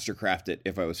 maybe Mastercraft it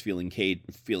if I was feeling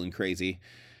crazy,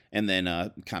 and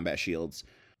then combat shields.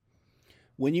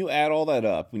 When you add all that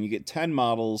up, when you get 10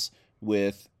 models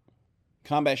with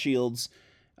combat shields,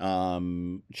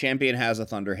 champion has a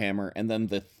Thunderhammer, and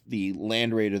then the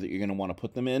Land Raider that you're going to want to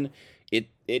put them in,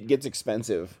 it gets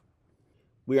expensive.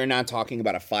 We are not talking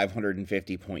about a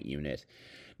 550 point unit.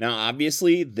 Now,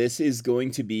 obviously, this is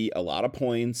going to be a lot of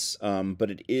points,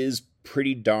 but it is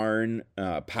pretty darn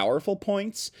powerful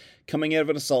points. Coming out of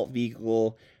an assault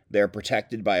vehicle, they're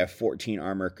protected by a 14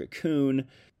 armor cocoon.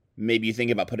 Maybe you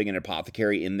think about putting an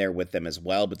apothecary in there with them as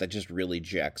well, but that just really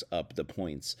jacks up the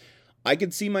points. I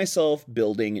could see myself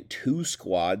building 2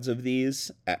 squads of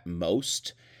these at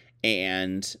most,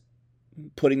 and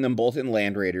putting them both in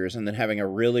Land Raiders, and then having a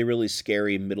really, really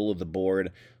scary middle of the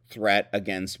board threat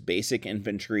against basic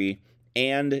infantry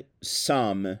and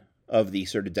some of the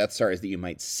sort of Death Stars that you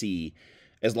might see,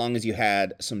 as long as you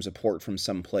had some support from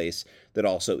someplace that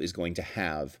also is going to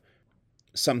have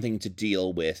something to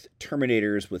deal with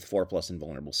Terminators with 4+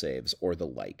 invulnerable saves or the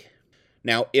like.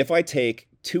 Now, if I take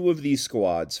 2 of these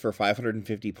squads for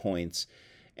 550 points,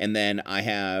 and then I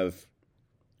have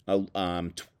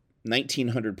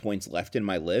 1,900 points left in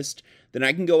my list, then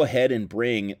I can go ahead and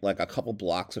bring like a couple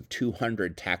blocks of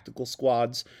 200 tactical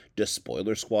squads,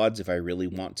 despoiler squads if I really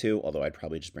want to, although I'd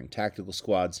probably just bring tactical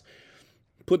squads,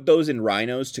 put those in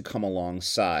rhinos to come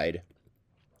alongside.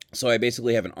 So I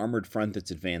basically have an armored front that's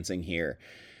advancing here.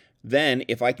 Then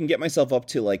if I can get myself up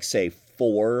to like, say,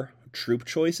 4 troop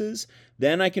choices,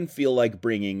 then I can feel like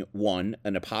bringing 1,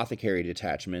 an apothecary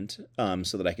detachment,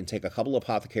 so that I can take a couple of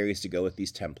apothecaries to go with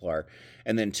these Templar,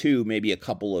 and then 2, maybe a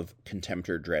couple of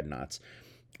Contemptor Dreadnoughts.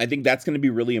 I think that's going to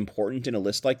be really important in a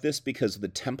list like this, because the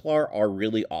Templar are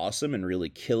really awesome and really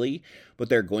killy, but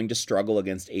they're going to struggle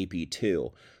against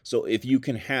AP2. So if you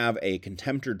can have a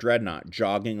Contemptor Dreadnought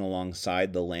jogging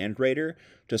alongside the Land Raider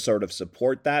to sort of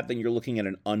support that, then you're looking at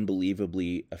an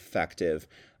unbelievably effective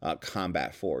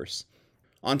combat force.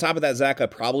 On top of that, Zach, I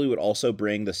probably would also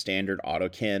bring the standard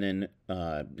autocannon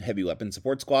heavy weapon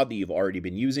support squad that you've already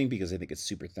been using, because I think it's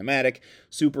super thematic,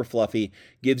 super fluffy,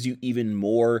 gives you even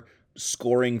more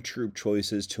scoring troop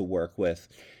choices to work with.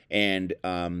 and,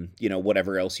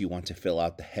 whatever else you want to fill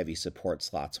out the heavy support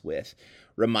slots with.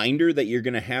 Reminder that you're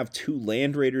going to have 2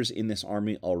 Land Raiders in this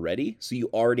army already, so you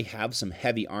already have some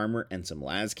heavy armor and some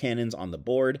las cannons on the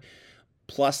board.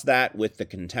 Plus that with the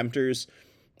Contemptors,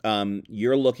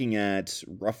 you're looking at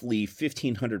roughly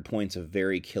 1,500 points of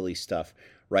very killy stuff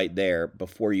right there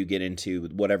before you get into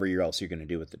whatever else you're going to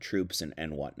do with the troops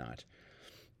and whatnot.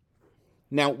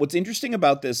 Now, what's interesting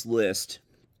about this list,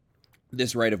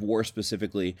 this Rite of War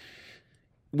specifically,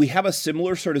 we have a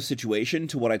similar sort of situation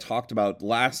to what I talked about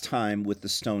last time with the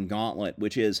Stone Gauntlet,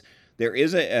 which is there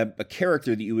is a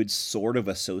character that you would sort of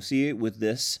associate with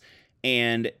this,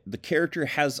 and the character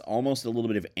has almost a little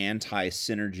bit of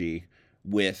anti-synergy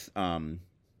with the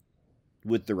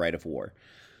Rite of War.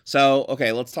 So,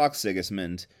 okay, let's talk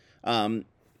Sigismund.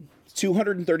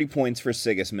 230 points for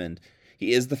Sigismund.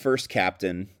 He is the first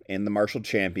captain and the martial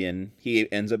champion. He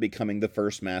ends up becoming the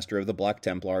first master of the Black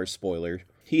Templars. Spoiler.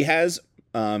 He has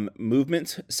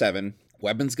movement 7,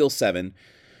 weapon skill 7,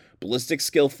 ballistic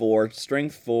skill 4,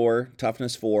 strength 4,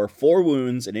 toughness 4, 4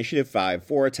 wounds, initiative 5,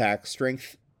 4 attack,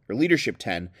 strength or leadership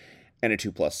 10, and a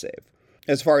 2+ save.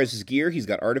 As far as his gear, he's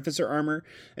got artificer armor,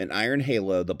 an iron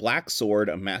halo, the black sword,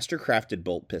 a master-crafted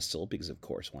bolt pistol, because of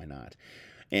course, why not,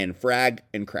 and frag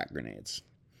and crack grenades.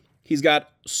 He's got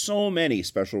so many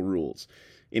special rules.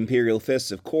 Imperial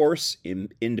Fists, of course,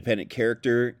 independent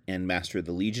character, and Master of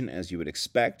the Legion, as you would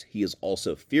expect. He is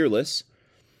also fearless.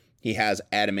 He has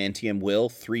Adamantium Will,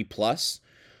 3+.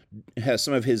 Has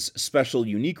some of his special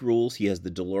unique rules. He has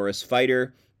the Dolorous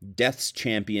Fighter, Death's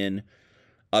Champion,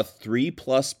 a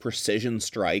 3+ precision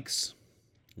strikes,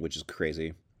 which is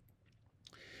crazy.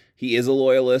 He is a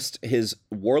loyalist. His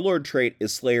warlord trait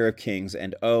is Slayer of Kings,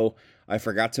 and I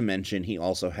forgot to mention he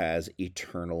also has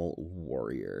Eternal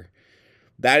Warrior.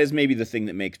 That is maybe the thing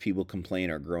that makes people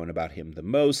complain or groan about him the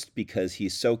most, because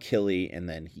he's so killy and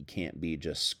then he can't be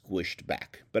just squished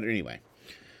back. But anyway,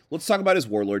 let's talk about his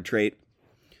warlord trait.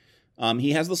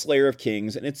 He has the Slayer of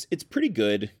Kings, and it's pretty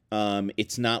good.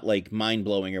 It's not like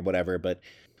mind-blowing or whatever, but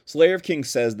Slayer of Kings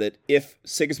says that if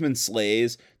Sigismund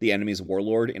slays the enemy's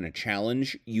warlord in a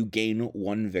challenge, you gain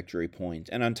 1 victory point.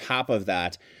 And on top of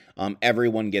that,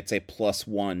 everyone gets a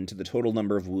 +1 to the total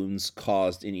number of wounds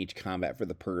caused in each combat for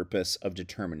the purpose of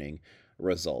determining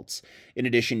results. In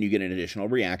addition, you get an additional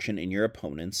reaction in your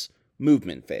opponent's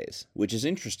movement phase, which is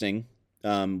interesting.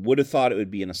 Would have thought it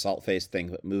would be an assault phase thing,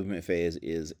 but movement phase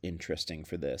is interesting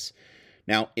for this.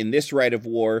 Now, in this Rite of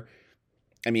War,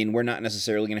 I mean, we're not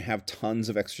necessarily going to have tons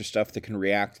of extra stuff that can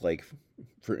react, like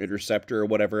for Interceptor or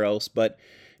whatever else, but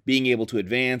being able to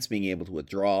advance, being able to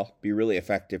withdraw, be really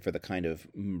effective for the kind of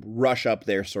rush up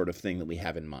there sort of thing that we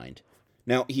have in mind.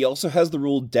 Now, he also has the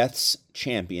rule Death's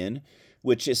Champion,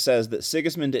 which says that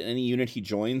Sigismund and any unit he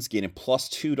joins gain a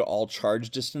 +2 to all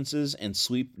charge distances and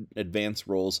sweep advance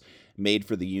rolls made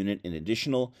for the unit in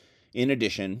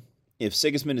addition, if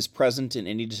Sigismund is present in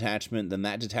any detachment, then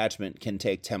that detachment can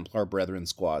take Templar Brethren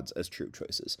squads as troop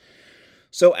choices.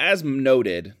 So as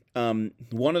noted,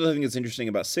 one of the things that's interesting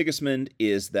about Sigismund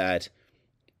is that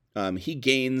he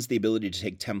gains the ability to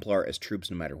take Templar as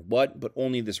troops no matter what, but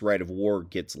only this Rite of War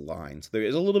gets lines. There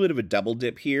is a little bit of a double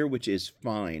dip here, which is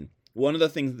fine. One of the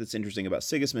things that's interesting about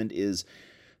Sigismund is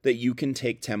that you can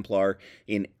take Templar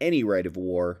in any Rite of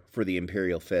War for the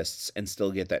Imperial Fists and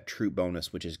still get that troop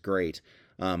bonus, which is great.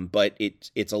 But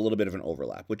it's a little bit of an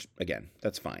overlap, which, again,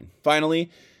 that's fine.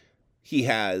 Finally, he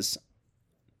has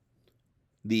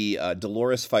the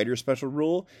Dolorous Fighter special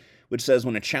rule, which says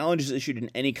when a challenge is issued in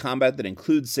any combat that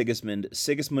includes Sigismund,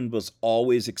 Sigismund must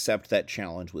always accept that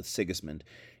challenge with Sigismund.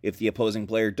 If the opposing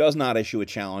player does not issue a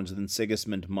challenge, then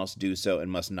Sigismund must do so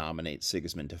and must nominate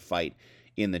Sigismund to fight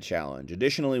in the challenge.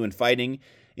 Additionally, when fighting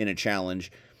in a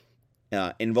challenge,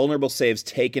 invulnerable saves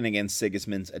taken against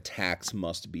Sigismund's attacks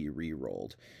must be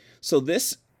re-rolled. So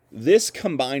this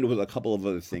combined with a couple of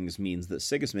other things means that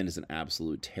Sigismund is an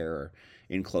absolute terror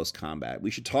in close combat.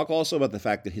 We should talk also about the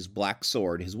fact that his black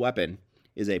sword, his weapon,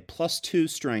 is a +2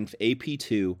 strength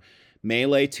AP2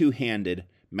 melee two-handed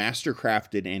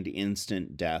master-crafted and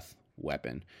instant death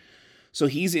weapon. So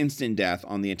he's instant death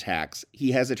on the attacks.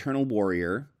 He has Eternal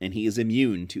Warrior, and he is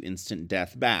immune to instant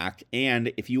death back.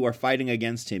 And if you are fighting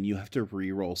against him, you have to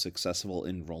reroll successful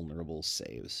invulnerable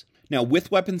saves. Now,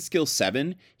 with weapon skill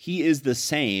 7, he is the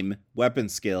same weapon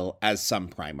skill as some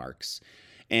Primarchs.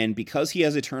 And because he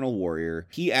has Eternal Warrior,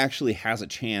 he actually has a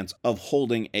chance of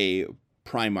holding a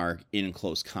Primarch in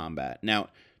close combat. Now,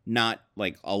 not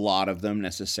like a lot of them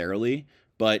necessarily,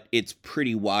 but it's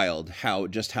pretty wild how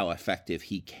effective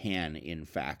he can, in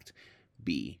fact,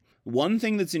 be. One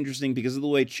thing that's interesting, because of the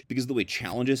way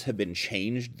challenges have been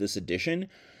changed this edition,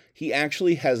 he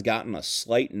actually has gotten a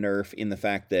slight nerf in the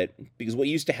fact that, because what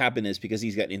used to happen is because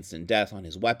he's got instant death on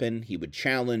his weapon, he would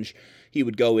challenge, he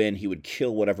would go in, he would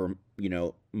kill whatever,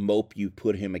 mope you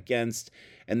put him against,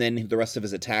 and then the rest of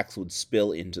his attacks would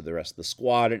spill into the rest of the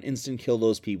squad and instant kill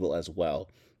those people as well.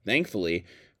 Thankfully,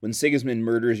 when Sigismund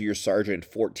murders your sergeant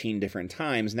 14 different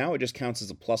times, now it just counts as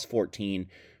a plus 14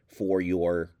 for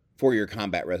your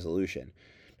combat resolution.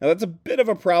 Now, that's a bit of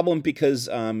a problem because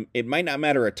it might not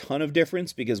matter a ton of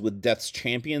difference, because with Death's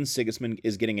Champion, Sigismund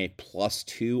is getting a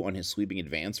 +2 on his sweeping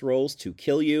advance rolls to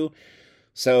kill you.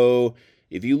 So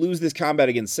if you lose this combat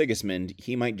against Sigismund,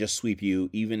 he might just sweep you,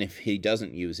 even if he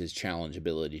doesn't use his challenge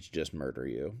ability to just murder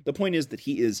you. The point is that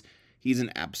he's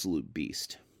an absolute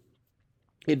beast.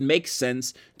 It makes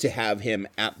sense to have him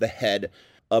at the head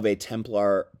of a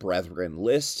Templar Brethren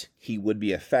list. He would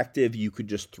be effective. You could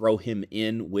just throw him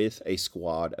in with a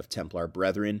squad of Templar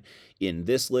Brethren in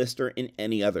this list or in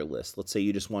any other list. Let's say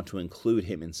you just want to include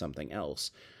him in something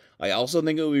else. I also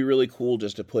think it would be really cool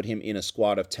just to put him in a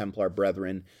squad of Templar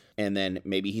Brethren, and then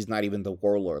maybe he's not even the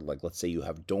warlord. Like, let's say you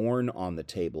have Dorn on the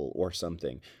table or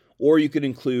something. Or you could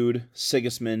include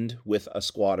Sigismund with a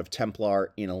squad of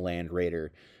Templar in a Land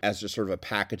Raider as just sort of a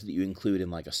package that you include in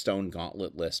like a Stone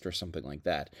Gauntlet list or something like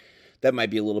that. That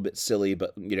might be a little bit silly,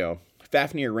 but,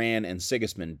 Fafnir Ran and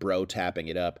Sigismund bro-tapping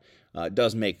it up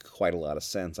does make quite a lot of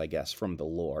sense, I guess, from the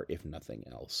lore, if nothing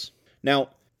else. Now,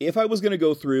 if I was going to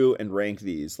go through and rank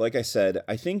these, like I said,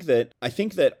 I think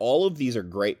that all of these are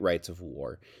great rites of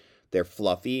war. They're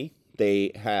fluffy.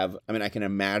 They have, I can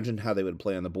imagine how they would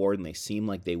play on the board, and they seem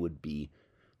like they would be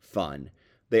fun.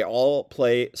 They all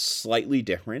play slightly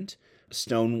different.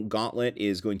 Stone Gauntlet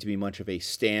is going to be much of a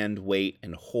stand, wait,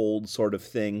 and hold sort of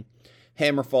thing.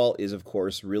 Hammerfall is, of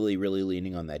course, really, really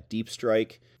leaning on that deep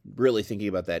strike, really thinking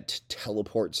about that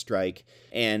teleport strike.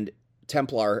 And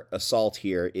Templar Assault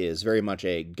here is very much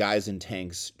a guys in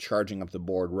tanks charging up the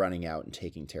board, running out, and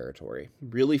taking territory.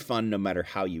 Really fun no matter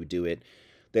how you do it.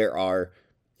 There are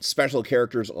special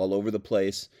characters all over the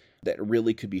place that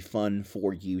really could be fun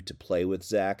for you to play with,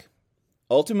 Zach.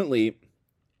 Ultimately,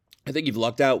 I think you've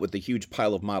lucked out with the huge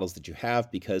pile of models that you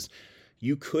have, because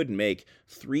you could make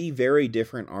 3 very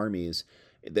different armies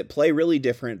that play really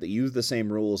different, that use the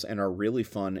same rules, and are really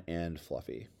fun and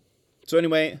fluffy. So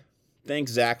anyway,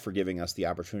 thanks, Zach, for giving us the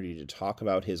opportunity to talk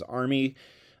about his army,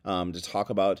 to talk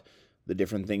about the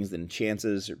different things and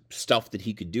chances, or stuff that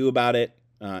he could do about it,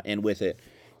 and with it.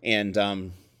 And,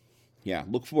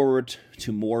 look forward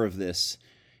to more of this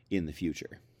in the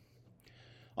future.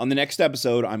 On the next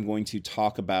episode, I'm going to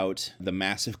talk about the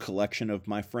massive collection of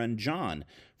my friend John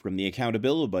from the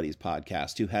Accountability Buddies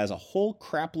podcast, who has a whole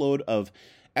crapload of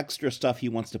extra stuff he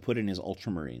wants to put in his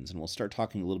Ultramarines, and we'll start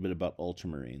talking a little bit about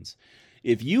Ultramarines.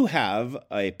 If you have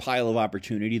a pile of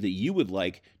opportunity that you would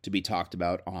like to be talked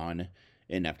about on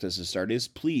Ineptus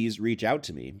Astartes, please reach out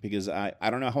to me, because I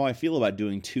don't know how I feel about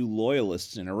doing 2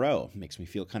 loyalists in a row. It makes me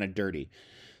feel kind of dirty.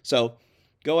 So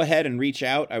go ahead and reach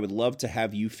out. I would love to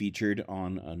have you featured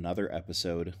on another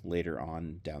episode later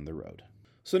on down the road.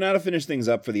 So now to finish things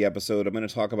up for the episode, I'm going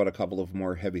to talk about a couple of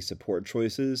more heavy support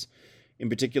choices. In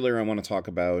particular, I want to talk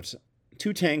about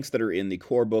 2 tanks that are in the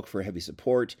core book for heavy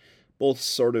support, both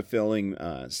sort of filling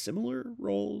similar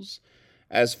roles,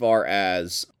 as far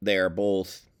as they are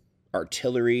both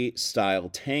artillery-style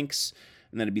tanks,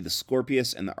 and that'd be the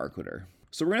Scorpius and the Arqueter.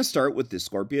 So we're going to start with the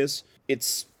Scorpius.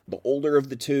 It's the older of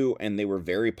the 2, and they were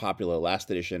very popular last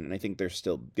edition, and I think they're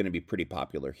still going to be pretty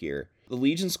popular here. The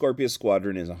Legion Scorpius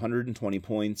Squadron is 120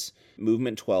 points,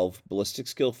 movement 12, ballistic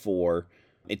skill 4.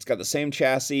 It's got the same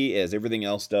chassis as everything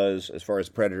else does, as far as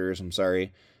Predators,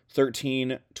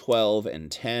 13, 12, and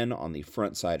 10 on the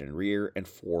front, side, and rear, and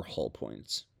 4 hull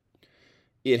points.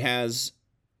 It has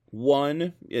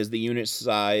 1 is the unit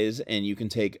size, and you can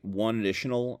take 1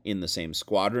 additional in the same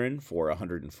squadron for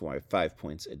 105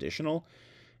 points additional.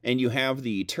 And you have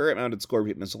the turret-mounted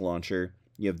Scorpion missile launcher,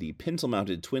 you have the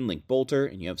pintle-mounted twin-link bolter,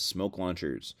 and you have smoke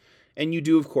launchers. And you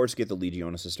do, of course, get the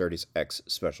Legionis Astartes X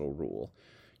special rule.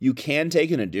 You can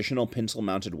take an additional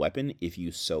pintle-mounted weapon if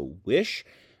you so wish.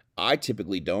 I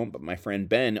typically don't, but my friend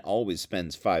Ben always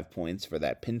spends 5 points for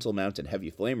that pintle-mounted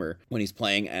heavy flamer when he's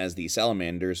playing as the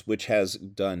Salamanders, which has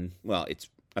done, well,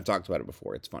 I've talked about it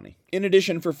before, it's funny. In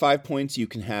addition, for 5 points, you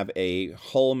can have a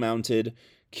hull-mounted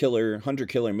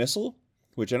hunter-killer missile,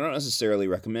 which I don't necessarily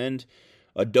recommend,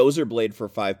 a dozer blade for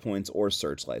 5 points, or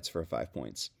searchlights for 5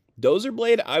 points. Dozer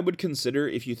blade, I would consider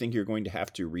if you think you're going to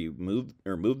have to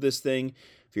remove this thing,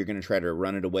 if you're going to try to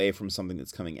run it away from something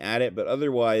that's coming at it, but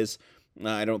otherwise,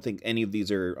 I don't think any of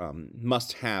these are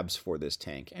must-haves for this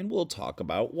tank, and we'll talk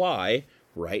about why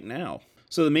right now.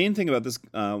 So the main thing about this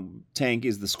tank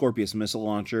is the Scorpius missile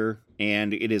launcher,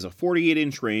 and it is a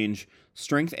 48-inch range,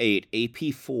 strength 8,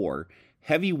 AP 4,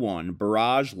 heavy 1,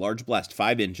 barrage, large blast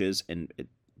 5 inches, and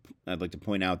I'd like to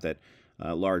point out that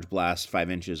large blast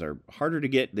 5 inches are harder to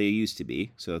get than they used to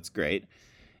be, so that's great.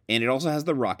 And it also has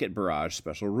the rocket barrage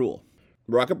special rule.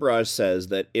 Rocket barrage says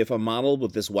that if a model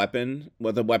with a weapon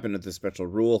with this special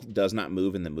rule does not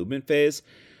move in the movement phase,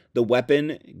 the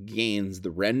weapon gains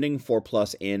the rending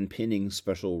 4+ and pinning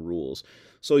special rules.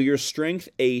 So your strength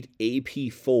 8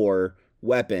 AP 4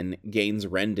 weapon gains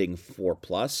rending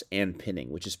 4+ and pinning,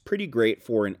 which is pretty great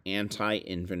for an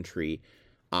anti-infantry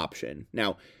option.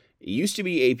 Now, it used to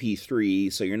be AP 3,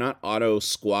 so you're not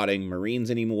auto-squatting Marines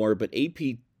anymore, but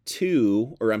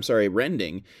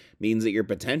rending means that you're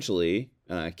potentially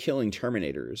killing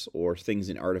Terminators or things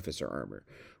in Artificer armor,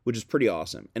 which is pretty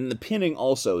awesome. And the pinning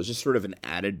also is just sort of an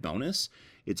added bonus.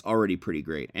 It's already pretty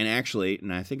great. And actually,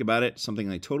 now I think about it,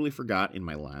 something I totally forgot in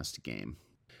my last game.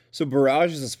 So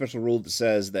barrage is a special rule that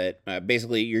says that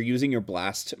basically you're using your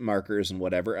blast markers and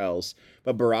whatever else,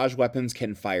 but barrage weapons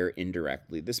can fire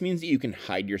indirectly. This means that you can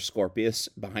hide your Scorpius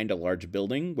behind a large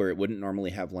building where it wouldn't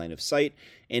normally have line of sight,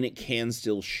 and it can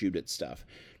still shoot at stuff.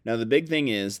 Now the big thing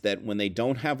is that when they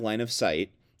don't have line of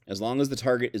sight, as long as the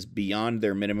target is beyond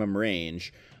their minimum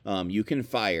range, you can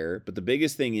fire, but the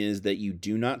biggest thing is that you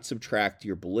do not subtract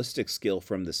your ballistic skill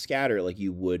from the scatter like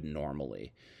you would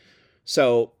normally.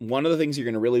 So one of the things you're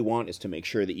going to really want is to make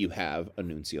sure that you have a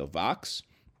Nuncio Vox,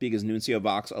 because Nuncio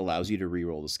Vox allows you to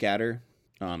reroll the scatter.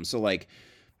 So like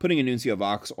putting a Nuncio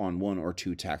Vox on 1 or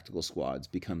 2 tactical squads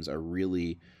becomes a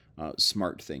really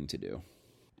smart thing to do.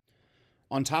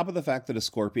 On top of the fact that a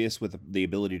Scorpius with the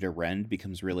ability to rend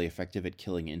becomes really effective at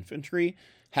killing infantry,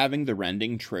 having the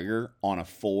rending trigger on a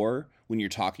 4 when you're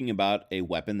talking about a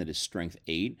weapon that is strength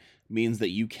 8 means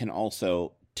that you can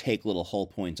also take little hull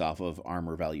points off of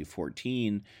armor value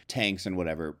 14, tanks and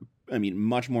whatever,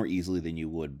 much more easily than you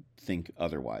would think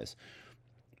otherwise.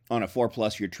 On a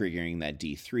 4+, you're triggering that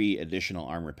D3 additional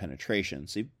armor penetration,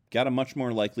 so you've got a much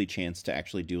more likely chance to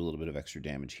actually do a little bit of extra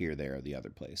damage here, there, or the other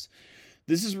place.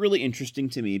 This is really interesting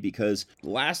to me because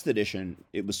last edition,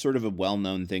 it was sort of a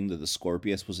well-known thing that the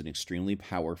Scorpius was an extremely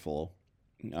powerful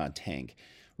tank,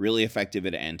 really effective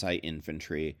at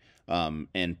anti-infantry,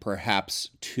 and perhaps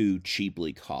too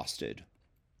cheaply costed.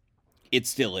 It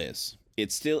still is.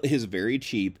 It still is very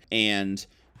cheap, and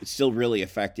it's still really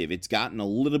effective. It's gotten a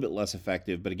little bit less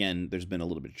effective, but again, there's been a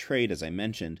little bit of trade, as I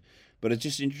mentioned. But it's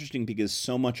just interesting because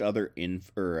so much other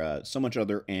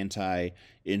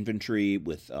anti-infantry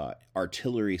with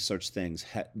artillery, such things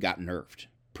got nerfed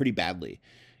pretty badly.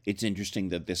 It's interesting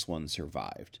that this one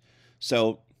survived.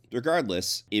 So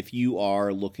regardless, if you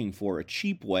are looking for a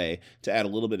cheap way to add a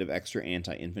little bit of extra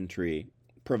anti-infantry,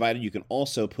 provided you can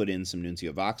also put in some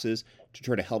Nuncio Voxes to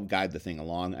try to help guide the thing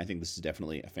along, I think this is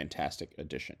definitely a fantastic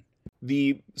addition.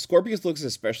 The Scorpius looks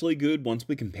especially good once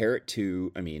we compare it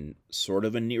to, sort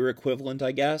of a near equivalent,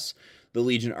 I guess, the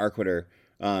Legion Arquiter,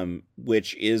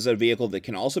 which is a vehicle that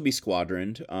can also be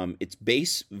squadroned. Its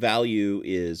base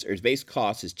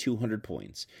cost is 200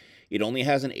 points. It only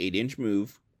has an 8-inch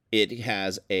move. It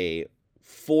has a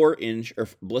 4-inch or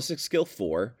ballistic skill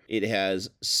 4. It has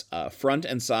front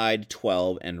and side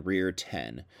 12 and rear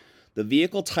 10. The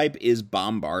vehicle type is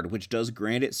Bombard, which does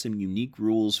grant it some unique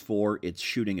rules for its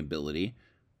shooting ability.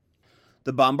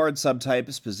 The Bombard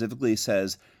subtype specifically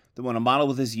says that when a model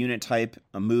with this unit type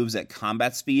moves at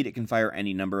combat speed, it can fire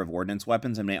any number of ordnance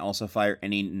weapons and may also fire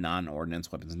any non-ordnance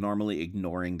weapons, normally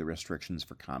ignoring the restrictions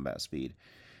for combat speed.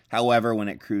 However, when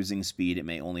at cruising speed, it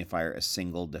may only fire a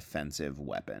single defensive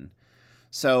weapon.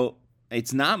 So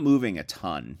it's not moving a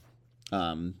ton,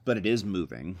 but it is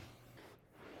moving.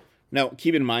 Now,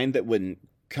 keep in mind that when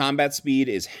combat speed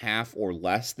is half or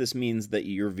less, this means that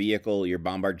your vehicle, your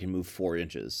Bombard, can move 4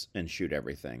 inches and shoot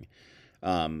everything.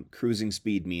 Cruising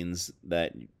speed means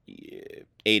that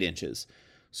 8 inches.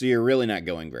 So you're really not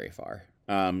going very far.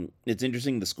 It's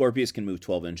interesting, the Scorpius can move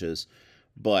 12 inches,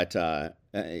 but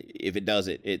if it does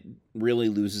it, it really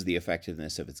loses the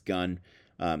effectiveness of its gun.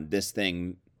 This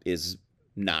thing is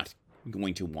not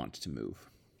going to want to move.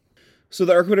 So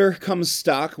the Arquiter comes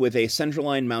stock with a central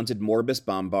line mounted Morbus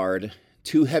Bombard,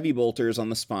 2 heavy bolters on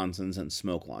the sponsons, and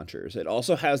smoke launchers. It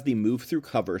also has the move through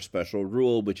cover special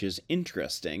rule, which is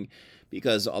interesting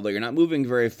because although you're not moving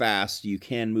very fast, you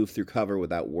can move through cover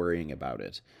without worrying about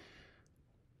it.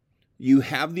 You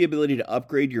have the ability to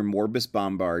upgrade your Morbus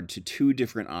Bombard to 2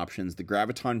 different options, the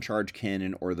Graviton Charge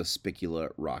Cannon or the Spicula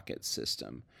Rocket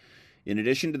System. In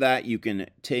addition to that, you can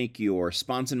take your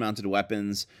sponson-mounted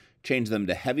weapons change them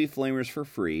to heavy flamers for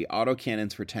free,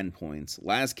 autocannons for 10 points,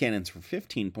 las cannons for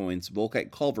 15 points,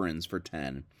 Volkite culverins for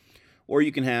 10. Or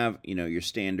you can have, your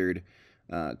standard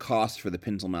cost for the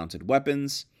pintle-mounted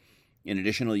weapons. In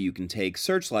addition, you can take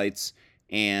searchlights,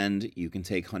 and you can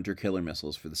take hunter-killer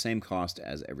missiles for the same cost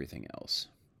as everything else.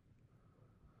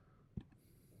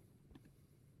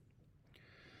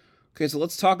 Okay, so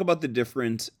let's talk about the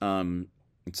different guns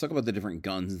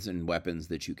and weapons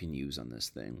that you can use on this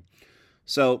thing.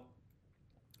 So,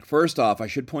 first off, I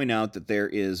should point out that there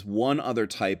is one other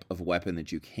type of weapon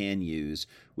that you can use,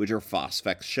 which are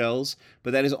Phosphex shells,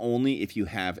 but that is only if you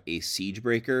have a Siege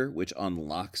Breaker, which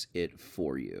unlocks it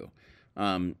for you.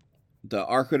 The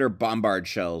Arquitter Bombard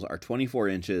shells are 24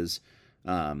 inches.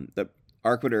 The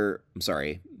Arquitus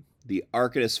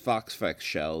Phosphex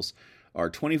shells are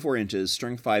 24 inches,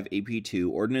 Strength 5, AP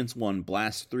 2, Ordnance 1,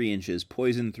 Blast 3 inches,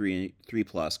 Poison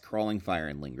 3+, Crawling Fire,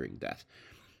 and Lingering Death.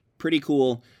 Pretty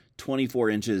cool. 24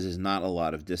 inches is not a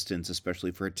lot of distance,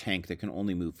 especially for a tank that can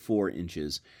only move 4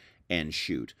 inches and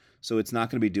shoot. So it's not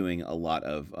going to be doing a lot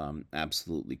of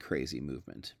absolutely crazy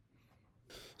movement.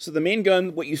 So the main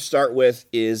gun, what you start with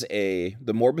is the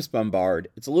Morbus Bombard.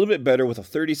 It's a little bit better with a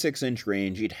 36-inch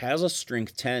range. It has a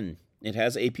Strength 10. It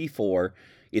has AP 4.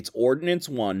 It's Ordnance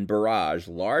 1, Barrage,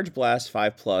 Large Blast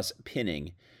 5+,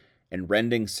 Pinning, and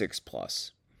Rending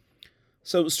 6+.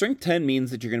 So Strength 10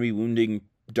 means that you're going to be wounding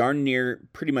darn near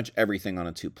pretty much everything on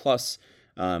a 2+.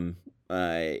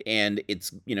 And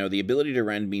it's, the ability to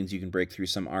rend means you can break through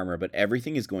some armor, but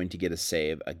everything is going to get a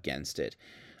save against it.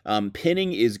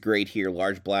 Pinning is great here.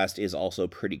 Large Blast is also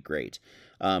pretty great.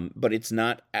 But it's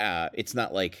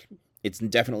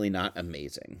definitely not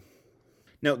amazing.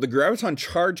 Now, the Graviton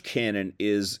Charge Cannon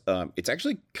is, it's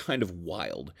actually kind of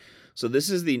wild. So this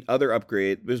is the other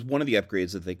upgrade. There's one of the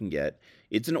upgrades that they can get.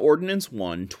 It's an Ordnance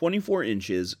 1, 24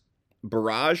 inches,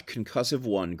 Barrage, Concussive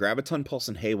 1, Graviton Pulse,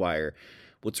 and Haywire.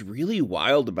 What's really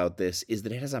wild about this is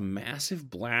that it has a massive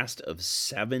blast of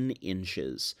 7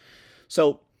 inches.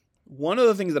 So one of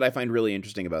the things that I find really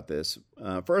interesting about this,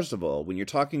 first of all, when you're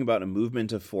talking about a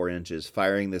movement of 4 inches,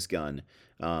 firing this gun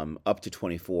up to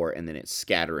 24, and then it's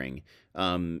scattering,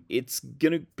 it's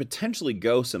going to potentially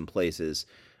go some places.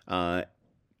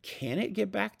 Can it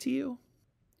get back to you?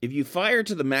 If you fire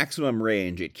to the maximum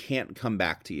range, it can't come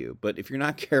back to you. But if you're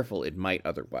not careful, it might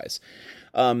otherwise.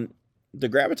 The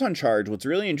Graviton Charge, what's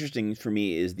really interesting for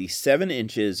me is the 7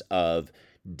 inches of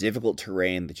difficult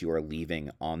terrain that you are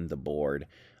leaving on the board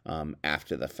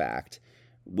after the fact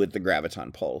with the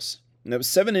Graviton Pulse. Now,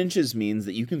 7 inches means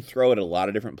that you can throw it at a lot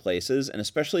of different places, and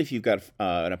especially if you've got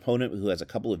an opponent who has a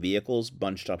couple of vehicles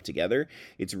bunched up together,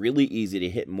 it's really easy to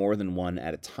hit more than one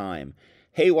at a time.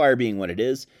 Haywire being what it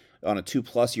is, on a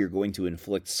 2+, you're going to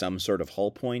inflict some sort of hull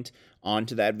point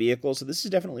onto that vehicle, so this is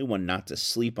definitely one not to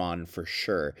sleep on for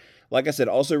sure. Like I said,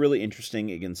 also really interesting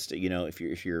against, if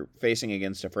you're facing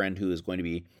against a friend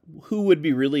who would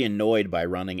be really annoyed by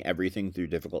running everything through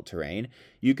difficult terrain,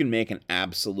 you can make an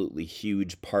absolutely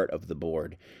huge part of the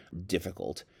board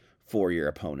difficult for your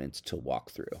opponent to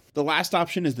walk through. The last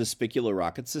option is the Spicula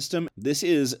rocket system. This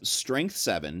is Strength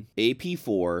 7, AP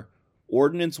 4,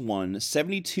 Ordnance 1,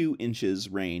 72 inches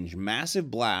range,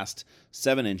 massive blast,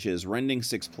 7 inches, rending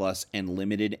 6+, and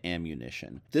limited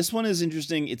ammunition. This one is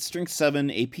interesting. It's Strength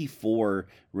 7, AP 4,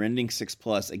 rending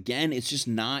 6+. Again, it's just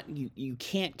not, you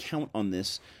can't count on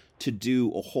this to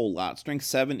do a whole lot. Strength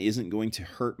 7 isn't going to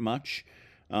hurt much.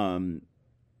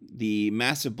 The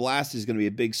massive blast is going to be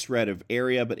a big shred of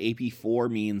area, but AP 4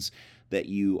 means that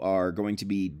you are going to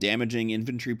be damaging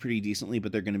infantry pretty decently,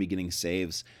 but they're going to be getting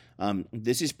saves.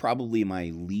 This is probably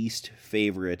my least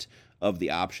favorite of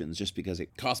the options, just because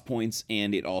it costs points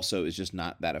and it also is just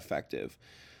not that effective.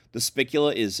 The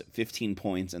Spicula is 15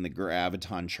 points and the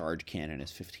Graviton Charge Cannon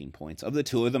is 15 points. Of the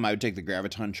two of them, I would take the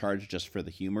Graviton Charge just for the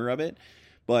humor of it,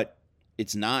 but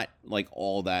it's not like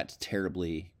all that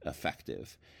terribly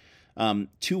effective.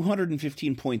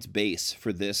 215 points base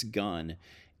for this gun.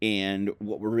 And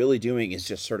what we're really doing is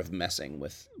just sort of messing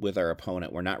with our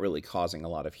opponent. We're not really causing a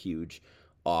lot of huge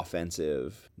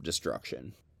offensive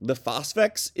destruction. The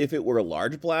Phosphex, if it were a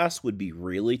large blast, would be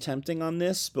really tempting on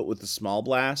this, but with the small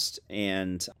blast,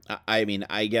 and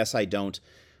I guess I don't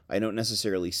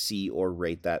necessarily see or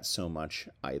rate that so much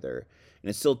either. And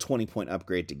it's still a 20-point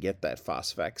upgrade to get that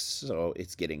Phosphex, so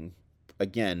it's getting,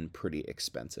 again, pretty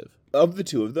expensive. Of the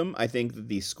two of them, I think that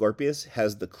the Scorpius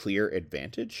has the clear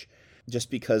advantage,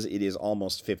 just because it is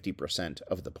almost 50%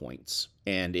 of the points.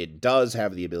 And it does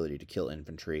have the ability to kill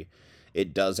infantry.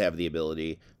 It does have the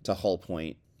ability to hull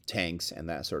point tanks and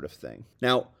that sort of thing.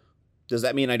 Now, Does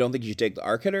that mean I don't think you should take the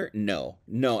arc hitter? No,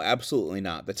 absolutely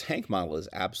not. The tank model is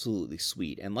absolutely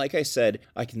sweet. And like I said,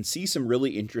 I can see some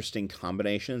really interesting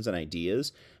combinations and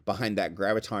ideas behind that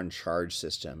graviton charge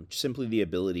system. Simply the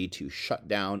ability to shut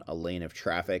down a lane of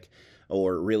traffic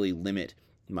or really limit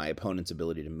my opponent's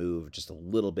ability to move just a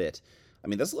little bit. I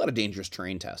mean, that's a lot of dangerous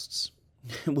terrain tests,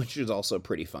 which is also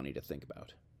pretty funny to think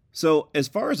about. So, as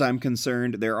far as I'm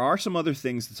concerned, there are some other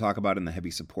things to talk about in the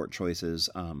heavy support choices.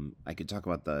 I could talk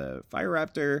about the Fire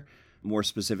Raptor more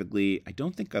specifically. I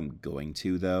don't think I'm going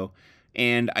to, though.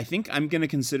 And I think I'm going to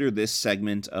consider this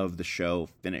segment of the show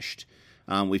finished.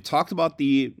 We've talked about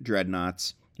the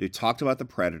Dreadnoughts. We've talked about the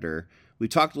Predator. We've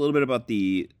talked a little bit about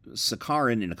the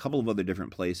Sakaran in a couple of other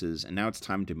different places. And now it's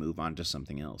time to move on to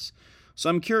something else. So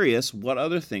I'm curious, what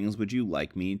other things would you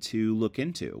like me to look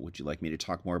into? Would you like me to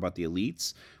talk more about the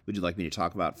elites? Would you like me to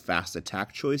talk about fast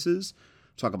attack choices?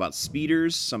 Talk about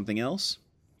speeders? Something else?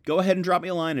 Go ahead and drop me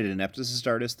a line at Ineptus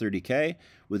Astartes 30K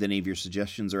with any of your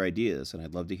suggestions or ideas, and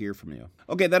I'd love to hear from you.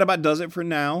 Okay, that about does it for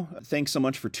now. Thanks so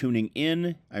much for tuning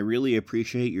in. I really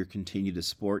appreciate your continued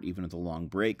support, even with the long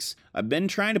breaks. I've been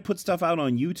trying to put stuff out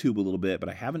on YouTube a little bit, but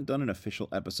I haven't done an official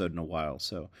episode in a while,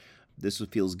 so this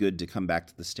feels good to come back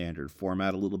to the standard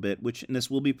format a little bit, and this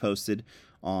will be posted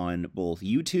on both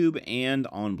YouTube and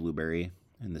on Blueberry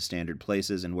in the standard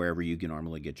places and wherever you can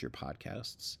normally get your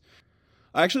podcasts.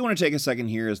 I actually want to take a second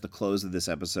here as the close of this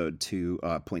episode to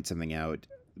point something out.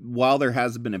 While there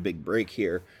has been a big break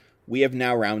here, we have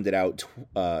now rounded out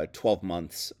 12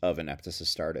 months of Ineptus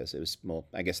Astartes. It was, well,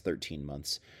 I guess 13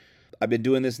 months. I've been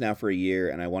doing this now for a year,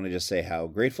 and I want to just say how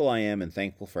grateful I am and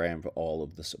thankful I am for all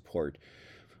of the support.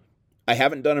 I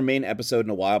haven't done a main episode in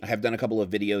a while. I have done a couple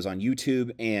of videos on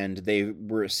YouTube, and they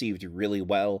were received really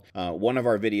well. One of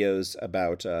our videos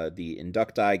about the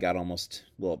Inducti got almost,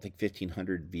 I think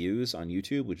 1,500 views on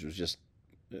YouTube, which was just,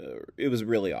 it was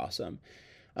really awesome.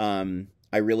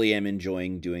 I really am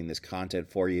enjoying doing this content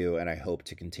for you, and I hope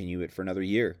to continue it for another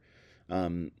year.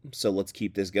 So let's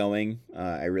keep this going.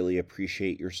 I really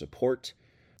appreciate your support.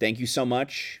 Thank you so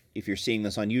much. If you're seeing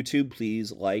this on YouTube,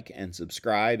 please like and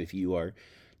subscribe. If you are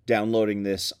downloading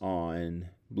this on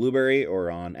Blueberry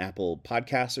or on Apple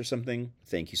Podcasts or something,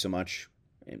 thank you so much.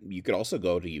 And you could also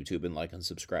go to YouTube and like and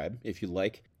subscribe if you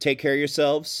like. Take care of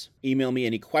yourselves. Email me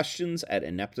any questions at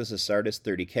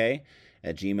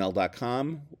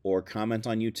ineptusastartes30k@gmail.com or comment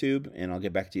on YouTube, and I'll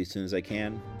get back to you as soon as I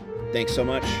can. Thanks so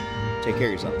much. Take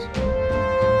care of yourselves.